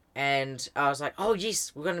it, and I was like, "Oh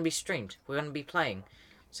yes, we're going to be streamed. We're going to be playing."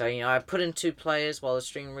 So I put in 2 players while the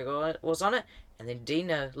streaming rig was on it, and then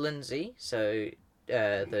Dina Lindsay,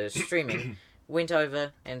 the streaming, went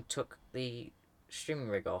over and took the streaming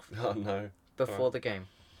rig off. Oh no! Before the game.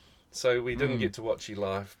 So we didn't get to watch you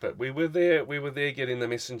live, but we were there. We were there getting the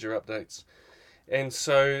messenger updates. And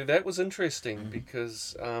so that was interesting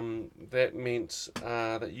because that meant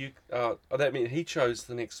that meant he chose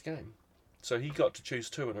the next game, so he got to choose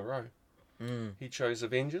 2 in a row. He chose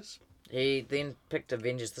Avengers. He then picked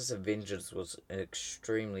Avengers. This Avengers was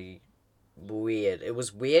extremely weird. It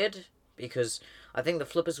was weird because I think the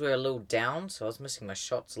flippers were a little down, so I was missing my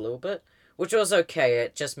shots a little bit, which was okay.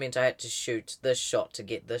 It just meant I had to shoot this shot to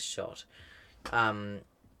get this shot,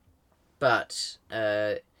 but.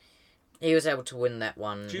 He was able to win that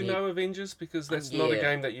one. Do you know Avengers? Because that's not a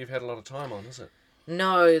game that you've had a lot of time on, is it?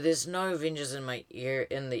 No, there's no Avengers in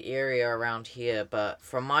the area around here. But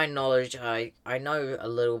from my knowledge, I know a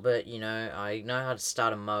little bit. I know how to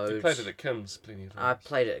start a mode. You played it at Kim's plenty of times. I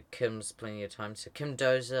played it at Kim's plenty of times. So Kim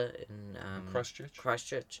Dozer in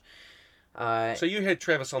Christchurch. So you had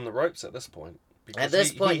Travis on the ropes at this point. At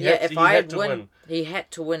this point, if I had won, he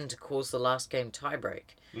had to win to cause the last game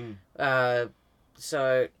tiebreak.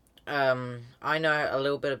 So. I know a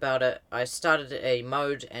little bit about it. I started a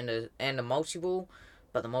mode and a multi-ball,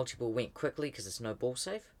 but the multi-ball went quickly because there's no ball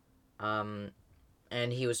save. And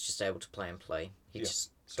he was just able to play and play. He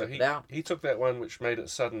just took it out. He took that one, which made it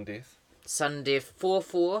sudden death. Sudden death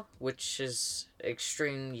 4-4, which is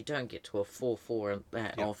extreme. You don't get to a 4-4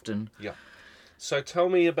 that often. Yeah. So tell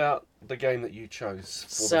me about the game that you chose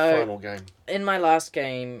for the final game. In my last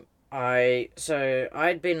game, I'd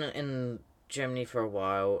been in Germany for a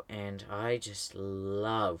while, and I just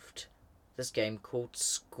loved this game called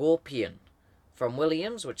Scorpion from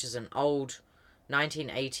Williams, which is an old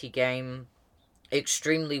 1980 game,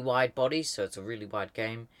 extremely wide body, so it's a really wide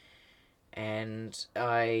game, and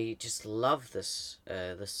I just love this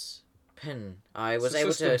pin. I was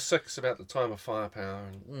able System to 6 about the time of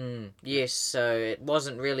firepower. Yes, so it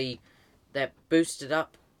wasn't really that boosted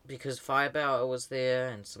up because firepower was there,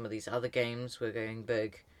 and some of these other games were going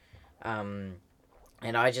big. And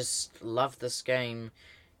I just love this game,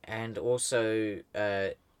 and also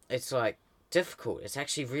it's like difficult. It's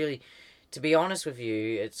actually really, to be honest with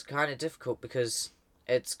you, it's kind of difficult because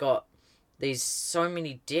it's got these so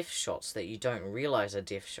many death shots that you don't realize are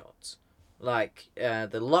death shots. Like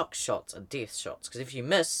the lock shots are death shots because if you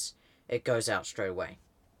miss, it goes out straight away.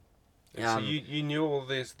 So you knew all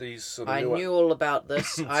these sort of I knew all about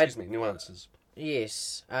this. Nuances.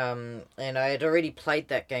 Yes, and I had already played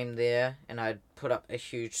that game there, and I'd put up a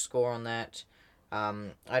huge score on that.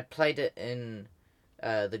 I'd played it in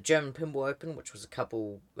the German Pinball Open, which was a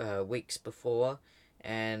couple weeks before,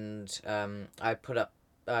 and I put up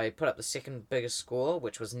the second biggest score,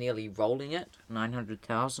 which was nearly rolling it,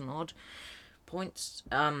 900,000 odd points.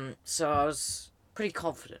 So I was pretty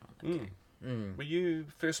confident on that game. Were you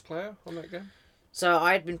first player on that game? So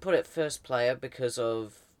I had been put at first player because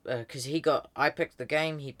I picked the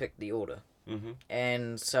game, he picked the order.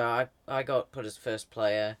 And so I got put as first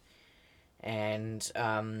player, and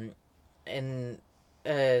so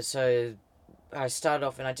I started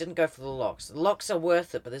off and I didn't go for the locks. The locks are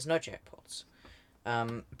worth it, but there's no jackpots.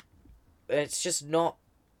 It's just not.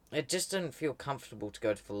 It just didn't feel comfortable to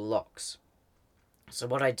go for the locks. So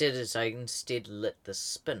what I did is I instead lit the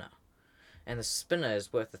spinner, and the spinner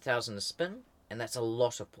is worth 1,000 a spin, and that's a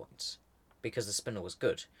lot of points because the spinner was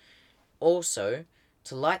good. Also,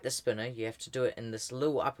 to light the spinner, you have to do it in this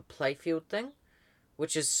little upper playfield thing,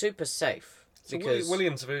 which is super safe. It's because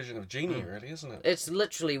Williams' version of Genie, really, isn't it? It's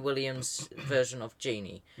literally Williams' version of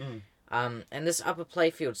Genie. And this upper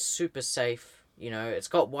playfield's super safe. It's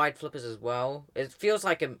got wide flippers as well. It feels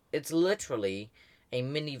like it's literally a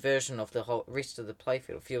mini version of the whole rest of the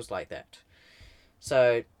playfield. It feels like that.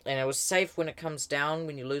 So, and it was safe when it comes down,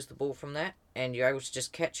 when you lose the ball from that, and you're able to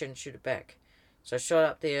just catch it and shoot it back. So I shot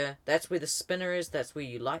up there. That's where the spinner is. That's where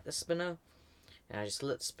you light the spinner. And I just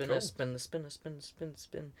lit the spinner, cool. spin the spinner,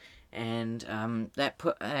 spin. And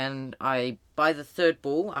by the third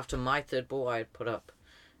ball, after my third ball, I put up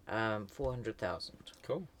 400,000.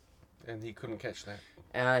 Cool. And he couldn't catch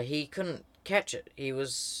that? He couldn't catch it. He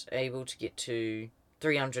was able to get to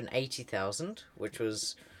 380,000, which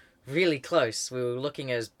was really close. We were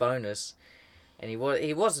looking at his bonus, and he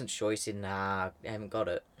wasn't sure. He said, "Nah, I haven't got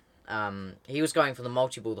it." He was going for the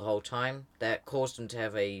multi-ball the whole time. That caused him to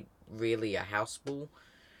have a house ball.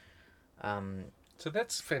 So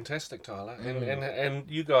that's fantastic, Tyler. And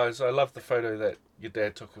you guys, I love the photo that your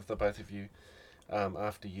dad took of the both of you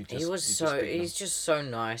after you just... He's just so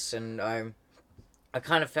nice, and I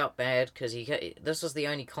kind of felt bad because this was the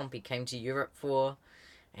only comp he came to Europe for,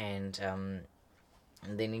 and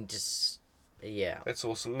then he just... Yeah. That's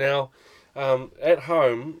awesome. Now, at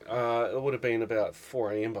home, it would have been about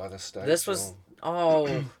 4 a.m. by this stage. This was...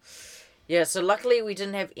 Oh... Yeah, so luckily we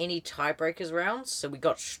didn't have any tiebreakers rounds, so we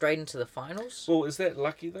got straight into the finals. Well, is that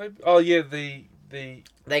lucky though? Oh yeah, the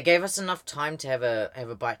they gave us enough time to have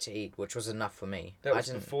a bite to eat, which was enough for me. That was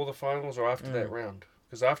before the finals or after that round?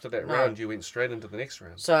 Because after that round, you went straight into the next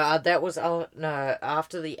round. So that was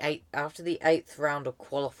after the eighth round of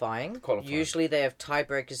qualifying. Usually they have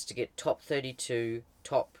tiebreakers to get top 32,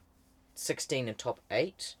 top 16, and top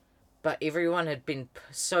 8. But everyone had been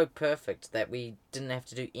so perfect that we didn't have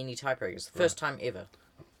to do any tiebreakers. First time ever.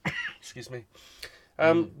 Excuse me.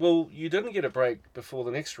 Well, you didn't get a break before the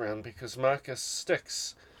next round because Marcus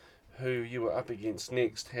Stix, who you were up against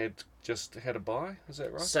next, had just had a bye. Is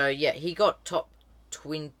that right? So, yeah, he got top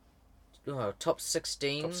 16. Top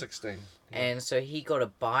 16. Yeah. And so he got a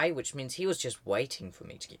bye, which means he was just waiting for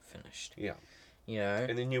me to get finished. Yeah.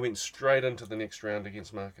 And then you went straight into the next round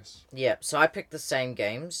against Marcus. Yeah, so I picked the same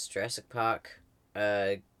games, Jurassic Park,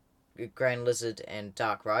 Grand Lizard, and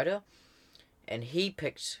Dark Rider. And he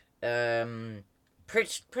picked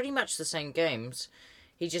pretty much the same games.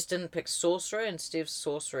 He just didn't pick Sorcerer. Instead of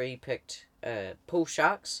Sorcerer, he picked Pool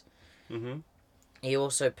Sharks. Mm-hmm. He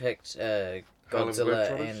also picked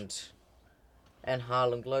Godzilla and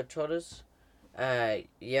Harlem Globetrotters.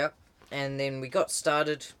 Yep. And then we got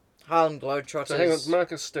started... Harlem Globetrotters. So hang on,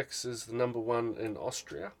 Marcus Stix is the number 1 in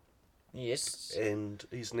Austria. Yes. And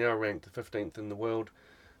he's now ranked the 15th in the world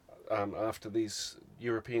after these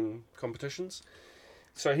European competitions.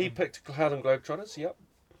 So he picked Harlem Globetrotters, yep.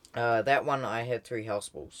 That one I had 3 house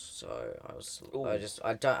balls, so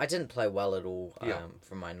I didn't play well at all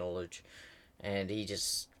from my knowledge. And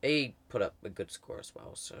he put up a good score as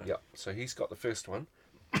well. So yep, so he's got the first one.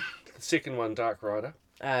 The second one, Dark Rider.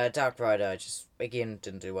 Dark Rider, again,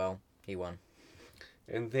 didn't do well. He won.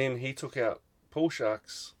 And then he took out Pool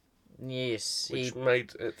Sharks. Yes. Which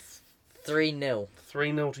made it 3-0.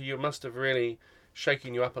 3-0 to you. It must have really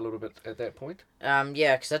shaken you up a little bit at that point.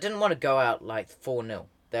 Yeah, because I didn't want to go out like 4-0.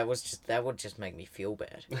 That would just make me feel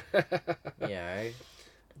bad.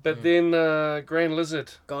 But then Grand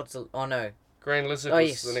Lizard. Godzilla. Oh no. Grand Lizard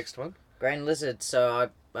was the next one. Grand Lizard. So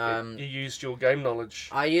you used your game knowledge.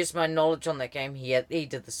 I used my knowledge on that game. He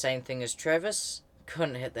did the same thing as Travis.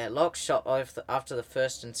 Couldn't hit that lock shot after the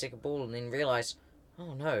first and second ball, and then realised,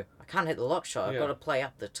 oh no, I can't hit the lock shot. I've got to play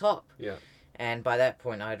up the top. Yeah. And by that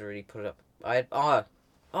point, I'd already put it up.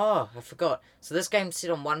 I forgot. So this game's set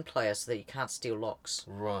on 1 player so that you can't steal locks.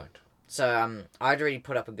 Right. So I'd already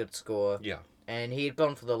put up a good score. Yeah. And he had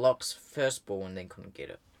gone for the locks first ball and then couldn't get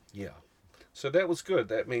it. Yeah. So that was good.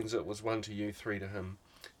 That means it was 1 to you, 3 to him.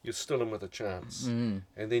 You're still in with a chance. Mm.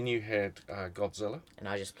 And then you had Godzilla. And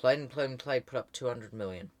I just played, put up 200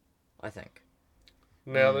 million, I think.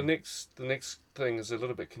 Now the next thing is a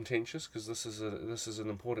little bit contentious because this is an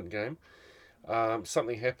important game.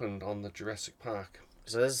 Something happened on the Jurassic Park.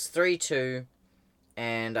 So this is 3-2,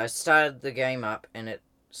 and I started the game up and it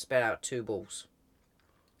spat out 2 balls.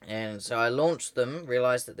 And so I launched them,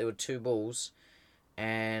 realised that there were 2 balls,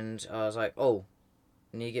 and I was like, oh,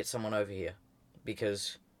 I need to get someone over here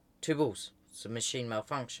because 2 balls. It's a machine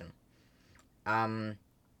malfunction. And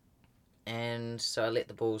so I let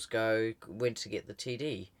the balls go, went to get the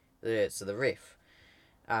TD, so the ref,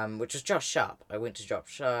 which was Josh Sharp. I went to Josh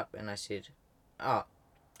Sharp and I said, got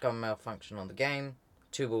a malfunction on the game,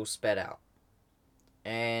 2 balls spat out.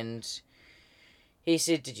 And he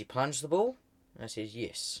said, did you plunge the ball? And I said,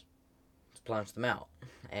 yes. Let's plunge them out.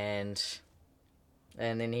 And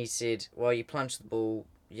then he said, well, you plunged the ball,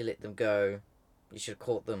 you let them go, you should have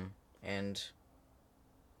caught them, and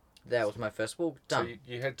that was my first ball. Done. So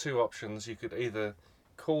you had two options. You could either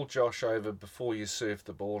call Josh over before you served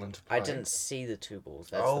the ball into play. I didn't see the two balls.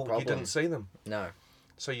 That's the problem. You didn't see them? No.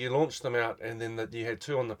 So you launched them out, and then you had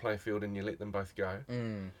two on the playfield, and you let them both go.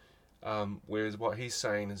 Whereas what he's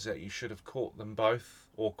saying is that you should have caught them both,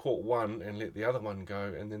 or caught one and let the other one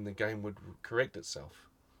go, and then the game would correct itself.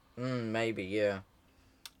 Maybe, yeah.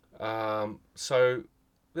 So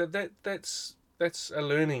that's a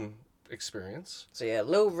learning experience. So yeah,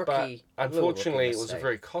 little rookie. But unfortunately, it was a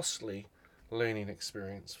very costly learning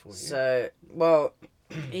experience for you. So, well,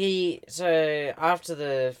 so after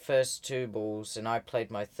the first two balls, and I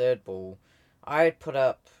played my third ball, I had put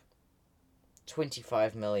up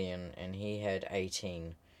 25 million, and he had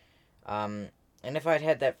 18. And if I'd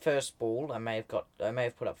had that first ball, I may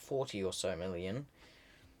have put up 40 or so million.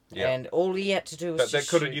 Yeah. And all he had to do was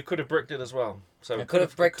you could have bricked it as well. So I could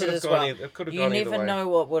have bricked it as well. You never know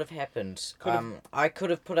what would have happened. I could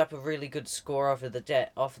have put up a really good score off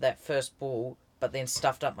that first ball, but then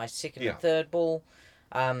stuffed up my second and third ball.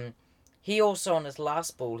 He also, on his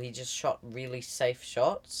last ball, he just shot really safe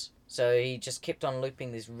shots. So he just kept on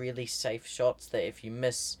looping these really safe shots that if you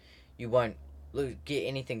miss, you won't get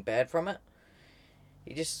anything bad from it.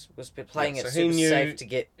 He just was playing it super safe to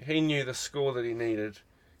get... He knew the score that he needed,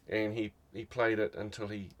 and he played it until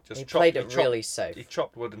he played it really safe. He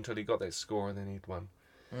chopped wood until he got that score, and then he'd won.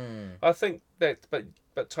 I think that,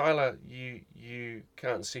 but Tyler, you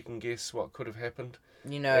can't second guess what could have happened.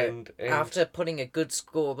 You know, and after putting a good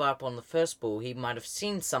score up on the first ball, he might have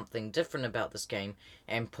seen something different about this game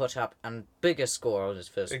and put up a bigger score on his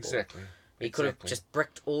first ball. He could have just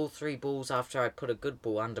bricked all three balls after I put a good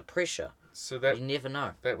ball under pressure. So that you never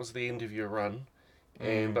know. That was the end of your run,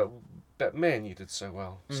 and but man, you did so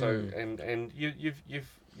well. So and you've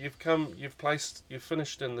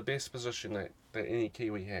finished in the best position that any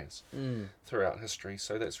Kiwi has throughout history.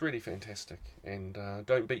 So that's really fantastic. And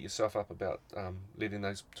don't beat yourself up about letting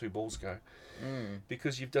those two balls go,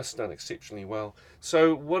 because you've just done exceptionally well.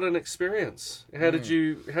 So what an experience! How did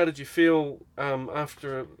you feel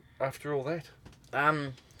after all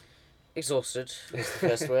that? Exhausted is the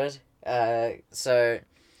first word. So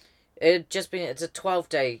it's a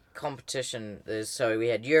 12-day competition. So we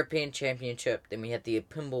had European Championship, then we had the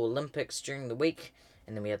Pinball Olympics during the week,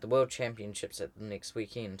 and then we had the World Championships at the next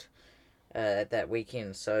weekend. That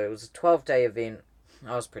weekend, so it was a 12-day event.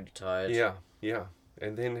 I was pretty tired. Yeah.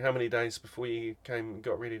 And then how many days before you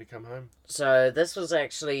got ready to come home? So this was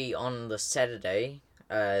actually on the Saturday,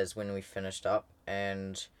 is when we finished up,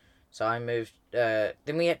 and so I moved.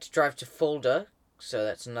 Then we had to drive to Fulda. So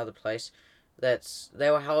that's another place.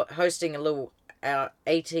 They were hosting a little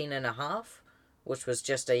 18.5, which was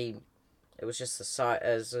just the site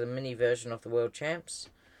as a mini version of the World Champs.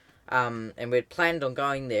 And we'd planned on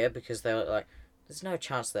going there because they were like, there's no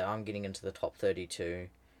chance that I'm getting into the top 32.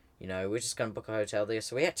 You know, we're just going to book a hotel there.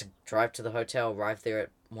 So we had to drive to the hotel, arrive there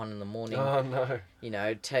at 1 in the morning. Oh, no. You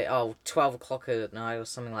know, 12 o'clock at night or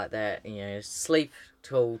something like that. You know, sleep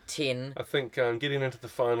till 10. I think getting into the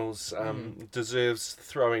finals deserves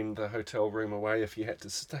throwing the hotel room away if you had to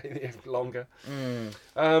stay there longer.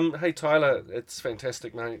 Hey, Tyler, it's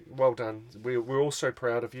fantastic, mate. Well done. We're all so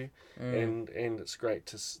proud of you, and it's great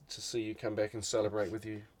to see you come back and celebrate with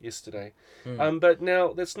you yesterday. But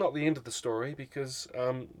now that's not the end of the story, because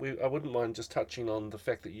I wouldn't mind just touching on the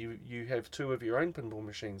fact that you have two of your own pinball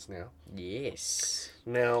machines now. Yes.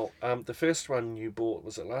 Now, the first one you bought,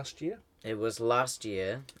 was it last year? It was last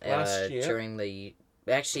year. During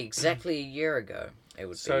actually exactly a year ago. It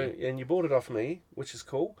would be. So, and you bought it off me, which is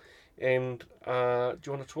cool. And do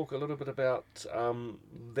you want to talk a little bit about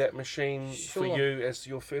that machine for you as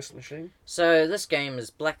your first machine? So this game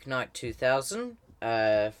is Black Knight 2000.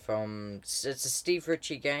 It's a Steve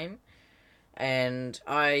Ritchie game, and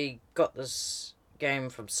I got this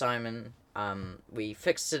game from Simon. We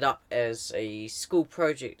fixed it up as a school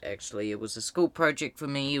project. Actually, it was a school project for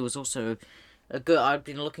me. It was also I'd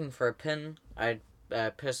been looking for a pin. I'd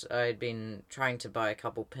been trying to buy a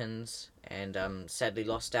couple pins, and sadly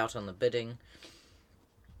lost out on the bidding.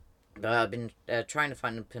 But I've been trying to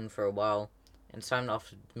find a pin for a while, and Simon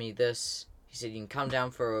offered me this. He said you can come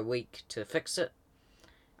down for a week to fix it.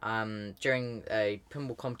 During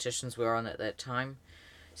pinball competitions we were on at that time,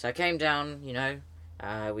 so I came down. You know.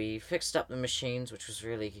 We fixed up the machines, which was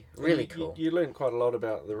really cool. You learned quite a lot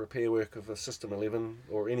about the repair work of a System 11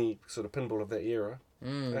 or any sort of pinball of that era.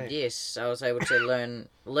 Hey. Yes, I was able to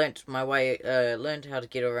learnt how to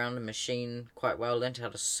get around the machine quite well. Learnt how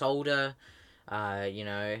to solder, you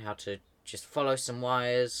know, how to just follow some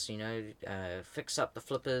wires. You know, fix up the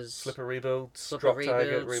flippers, flipper rebuilds,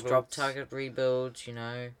 drop target rebuilds. You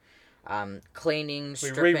know, cleaning, We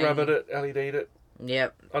stripping. re-rubbered it, LED'd it.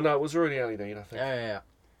 Yep. Oh no, it was already LED'd, I think. Oh yeah.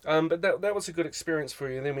 But that was a good experience for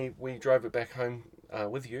you. And then we drove it back home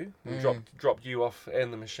with you and dropped you off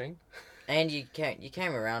and the machine. And you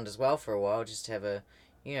came around as well for a while, just to have a,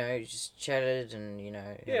 just chatted and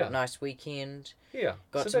had a nice weekend. Yeah.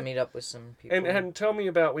 Got to meet up with some people. And tell me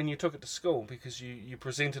about when you took it to school, because you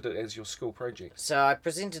presented it as your school project. So I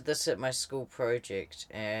presented this at my school project,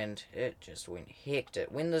 and it just went hectic.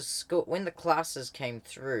 When the classes came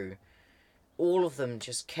through, all of them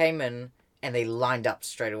just came in and they lined up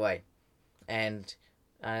straight away, and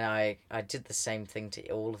I did the same thing to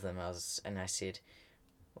all of them. I said,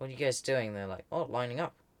 "What are you guys doing?" They're like, "Oh, lining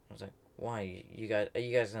up." I was like, "Why? Are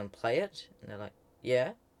you guys gonna play it?" And they're like,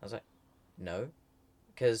 "Yeah." I was like, "No,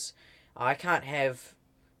 because I can't have."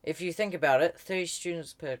 If you think about it, 30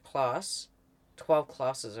 students per class, 12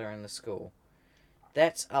 classes are in the school.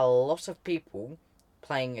 That's a lot of people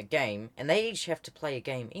playing a game, and they each have to play a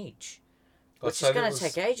game each, which is going to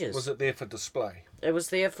take ages. Was it there for display? It was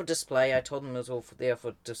there for display. I told them it was all there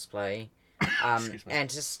for display, and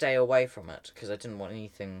to stay away from it, because I didn't want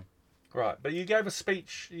anything. Right, but you gave a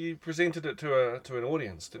speech. You presented it to an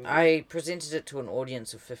audience, didn't you? I presented it to an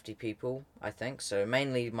audience of 50 people, I think. So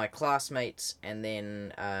mainly my classmates, and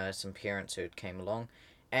then some parents who came along.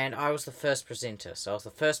 And I was the first presenter, so I was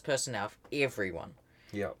the first person out of everyone.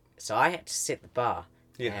 Yeah. So I had to set the bar.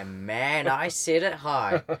 Yeah. And man, I set it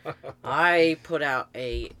high. I put out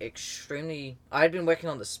I had been working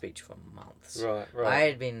on this speech for months. Right. I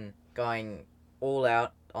had been going all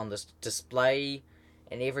out on this display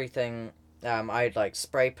and everything. I had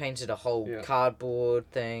spray painted a whole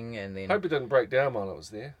cardboard thing, and then. Hope it didn't break down while it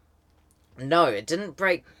was there. No, it didn't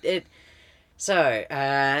break. So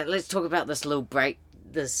let's talk about this little break.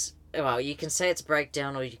 Well, you can say it's a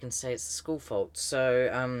breakdown, or you can say it's the school fault.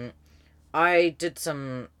 So I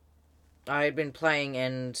had been playing,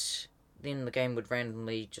 and then the game would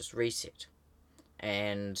randomly just reset,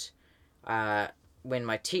 and when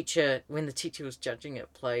the teacher was judging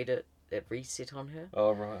it, played it. It reset on her.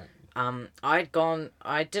 Oh right.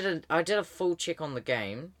 I did a full check on the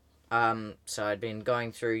game. So I'd been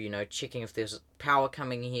going through, checking if there's power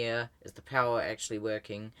coming here, is the power actually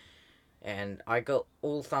working, and I got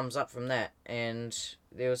all thumbs up from that. And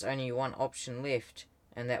there was only one option left,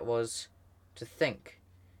 and that was to think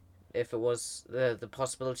if it was the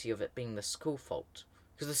possibility of it being the school fault,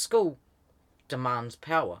 because the school demands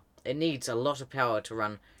power. It needs a lot of power to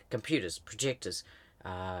run computers, projectors.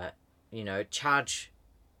 Charge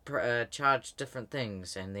different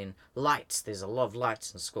things, and then lights. There's a lot of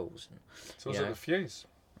lights in schools. So was it a fuse?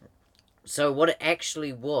 So what it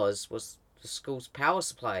actually was the school's power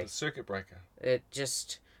supply. The circuit breaker. It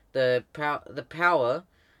just the power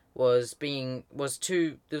was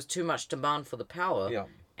too. There was too much demand for the power. Yeah.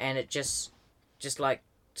 And it just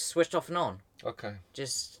switched off and on. Okay.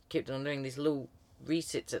 Just kept on doing these little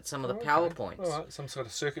resets at some of the power points. All right, some sort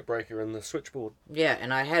of circuit breaker in the switchboard. Yeah,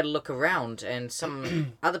 and I had a look around, and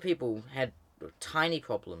some other people had tiny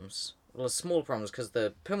problems, small problems, because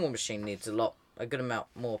the pinball machine needs a good amount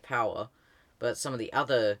more power, but some of the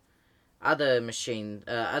other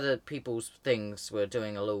people's things were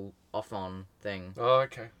doing a little off-on thing. Oh,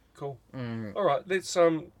 okay, cool. All right, let's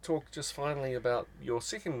talk just finally about your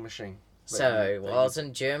second machine. So, while I was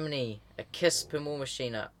in Germany, a KISS pinball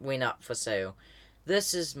machine went up for sale.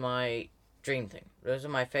 This is my dream thing. This is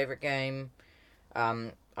my favourite game.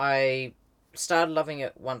 I started loving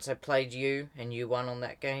it once I played you, and you won on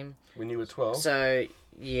that game. When you were 12? So,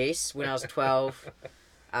 yes, when I was 12.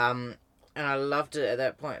 And I loved it at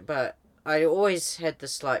that point. But I always had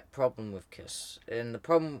this slight problem with KISS. And the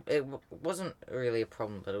problem, it wasn't really a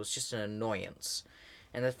problem, but it was just an annoyance.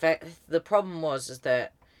 And the problem is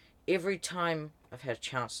that every time I've had a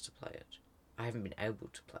chance to play it, I haven't been able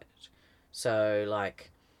to play it. So,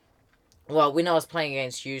 when I was playing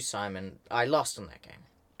against you, Simon, I lost on that game.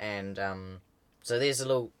 And, so there's a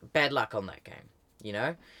little bad luck on that game,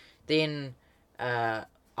 Then, I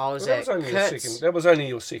was at Kurt's. That was only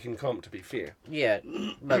your second comp, to be fair. Yeah,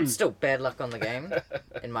 but still bad luck on the game,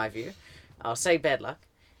 in my view. I'll say bad luck.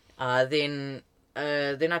 Then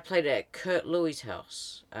I played it at Kurt Louis'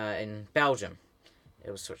 house, in Belgium.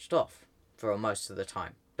 It was switched off for most of the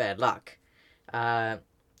time. Bad luck.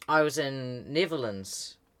 I was in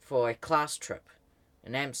Netherlands for a class trip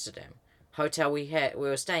in Amsterdam. Hotel we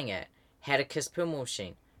were staying at had a KISS pinball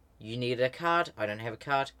machine. You needed a card. I don't have a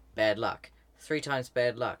card. Bad luck. 3 times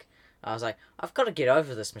bad luck. I was like, I've got to get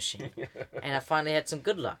over this machine. And I finally had some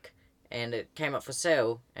good luck. And it came up for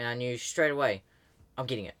sale, and I knew straight away, I'm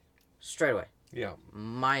getting it. Straight away. Yeah.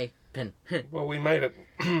 My pin. Well, we made it.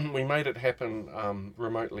 We made it happen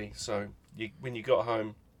remotely. So when you got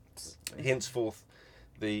home, henceforth,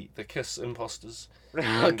 the Kiss imposters,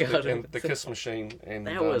 and the Kiss machine, and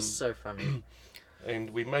that was so funny.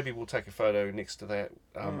 And we'll take a photo next to that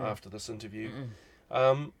after this interview.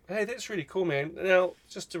 Hey, that's really cool, man. Now,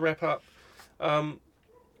 just to wrap up,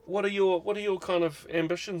 what are your kind of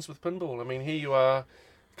ambitions with pinball? I mean, here you are, a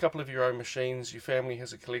couple of your own machines. Your family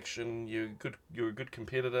has a collection. You're a good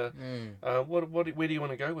competitor. Where do you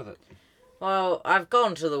want to go with it? Well, I've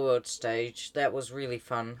gone to the world stage. That was really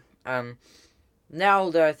fun. Now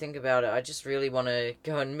that I think about it, I just really want to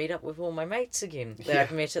go and meet up with all my mates again that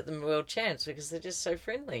I've met at the World Champs because they're just so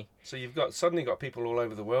friendly. So you've suddenly got people all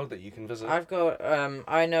over the world that you can visit. I've got,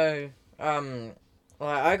 I know,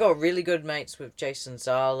 I got really good mates with Jason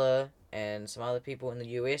Zala and some other people in the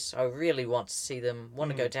US. I really want to see them,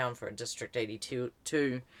 want to go down for a District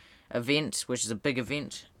 82 event, which is a big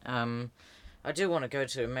event. I do want to go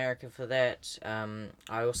to America for that.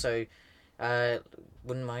 I also...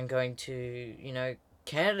 wouldn't mind going to,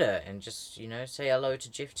 Canada and just, say hello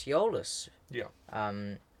to Jeff Teolis. Yeah.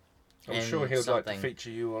 I'm sure he'd like to feature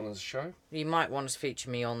you on his show. He might want to feature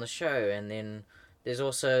me on the show. And then there's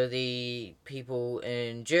also the people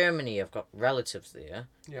in Germany. I've got relatives there.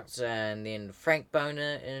 Yeah. And then Frank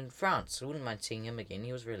Boner in France. I wouldn't mind seeing him again.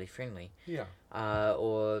 He was really friendly. Yeah.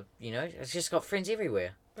 I've just got friends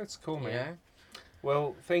everywhere. That's cool, man.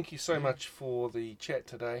 Well, thank you so much for the chat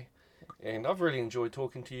today. And I've really enjoyed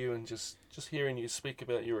talking to you and just hearing you speak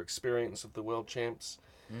about your experience of the World Champs.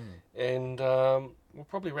 And we'll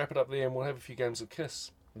probably wrap it up there and we'll have a few games of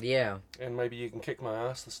Kiss. Yeah. And maybe you can kick my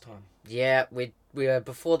ass this time. Yeah, we were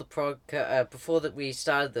before that we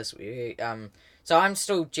started this. So I'm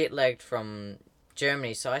still jet lagged from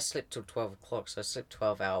Germany, so I slept till 12 o'clock. So I slept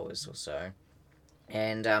 12 hours or so,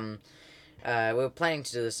 and we were planning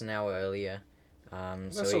to do this an hour earlier.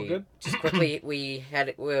 That's all good. Just quickly,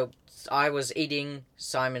 I was eating.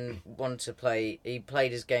 Simon wanted to play. He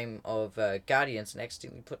played his game of Guardians and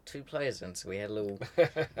accidentally put 2 players in. So we had a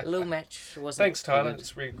little match. Thanks, Tyler.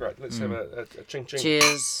 It's really great. Let's have a ching ching.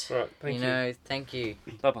 Cheers. Right, thank you. Thank you.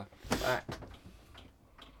 Bye-bye. Bye.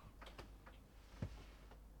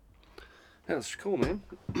 That was cool, man.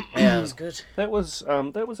 Yeah, that was good. That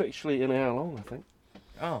was actually an hour long, I think.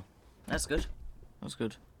 Oh, that's good. That was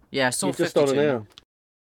good. Yeah, I saw You're 52. just on an hour.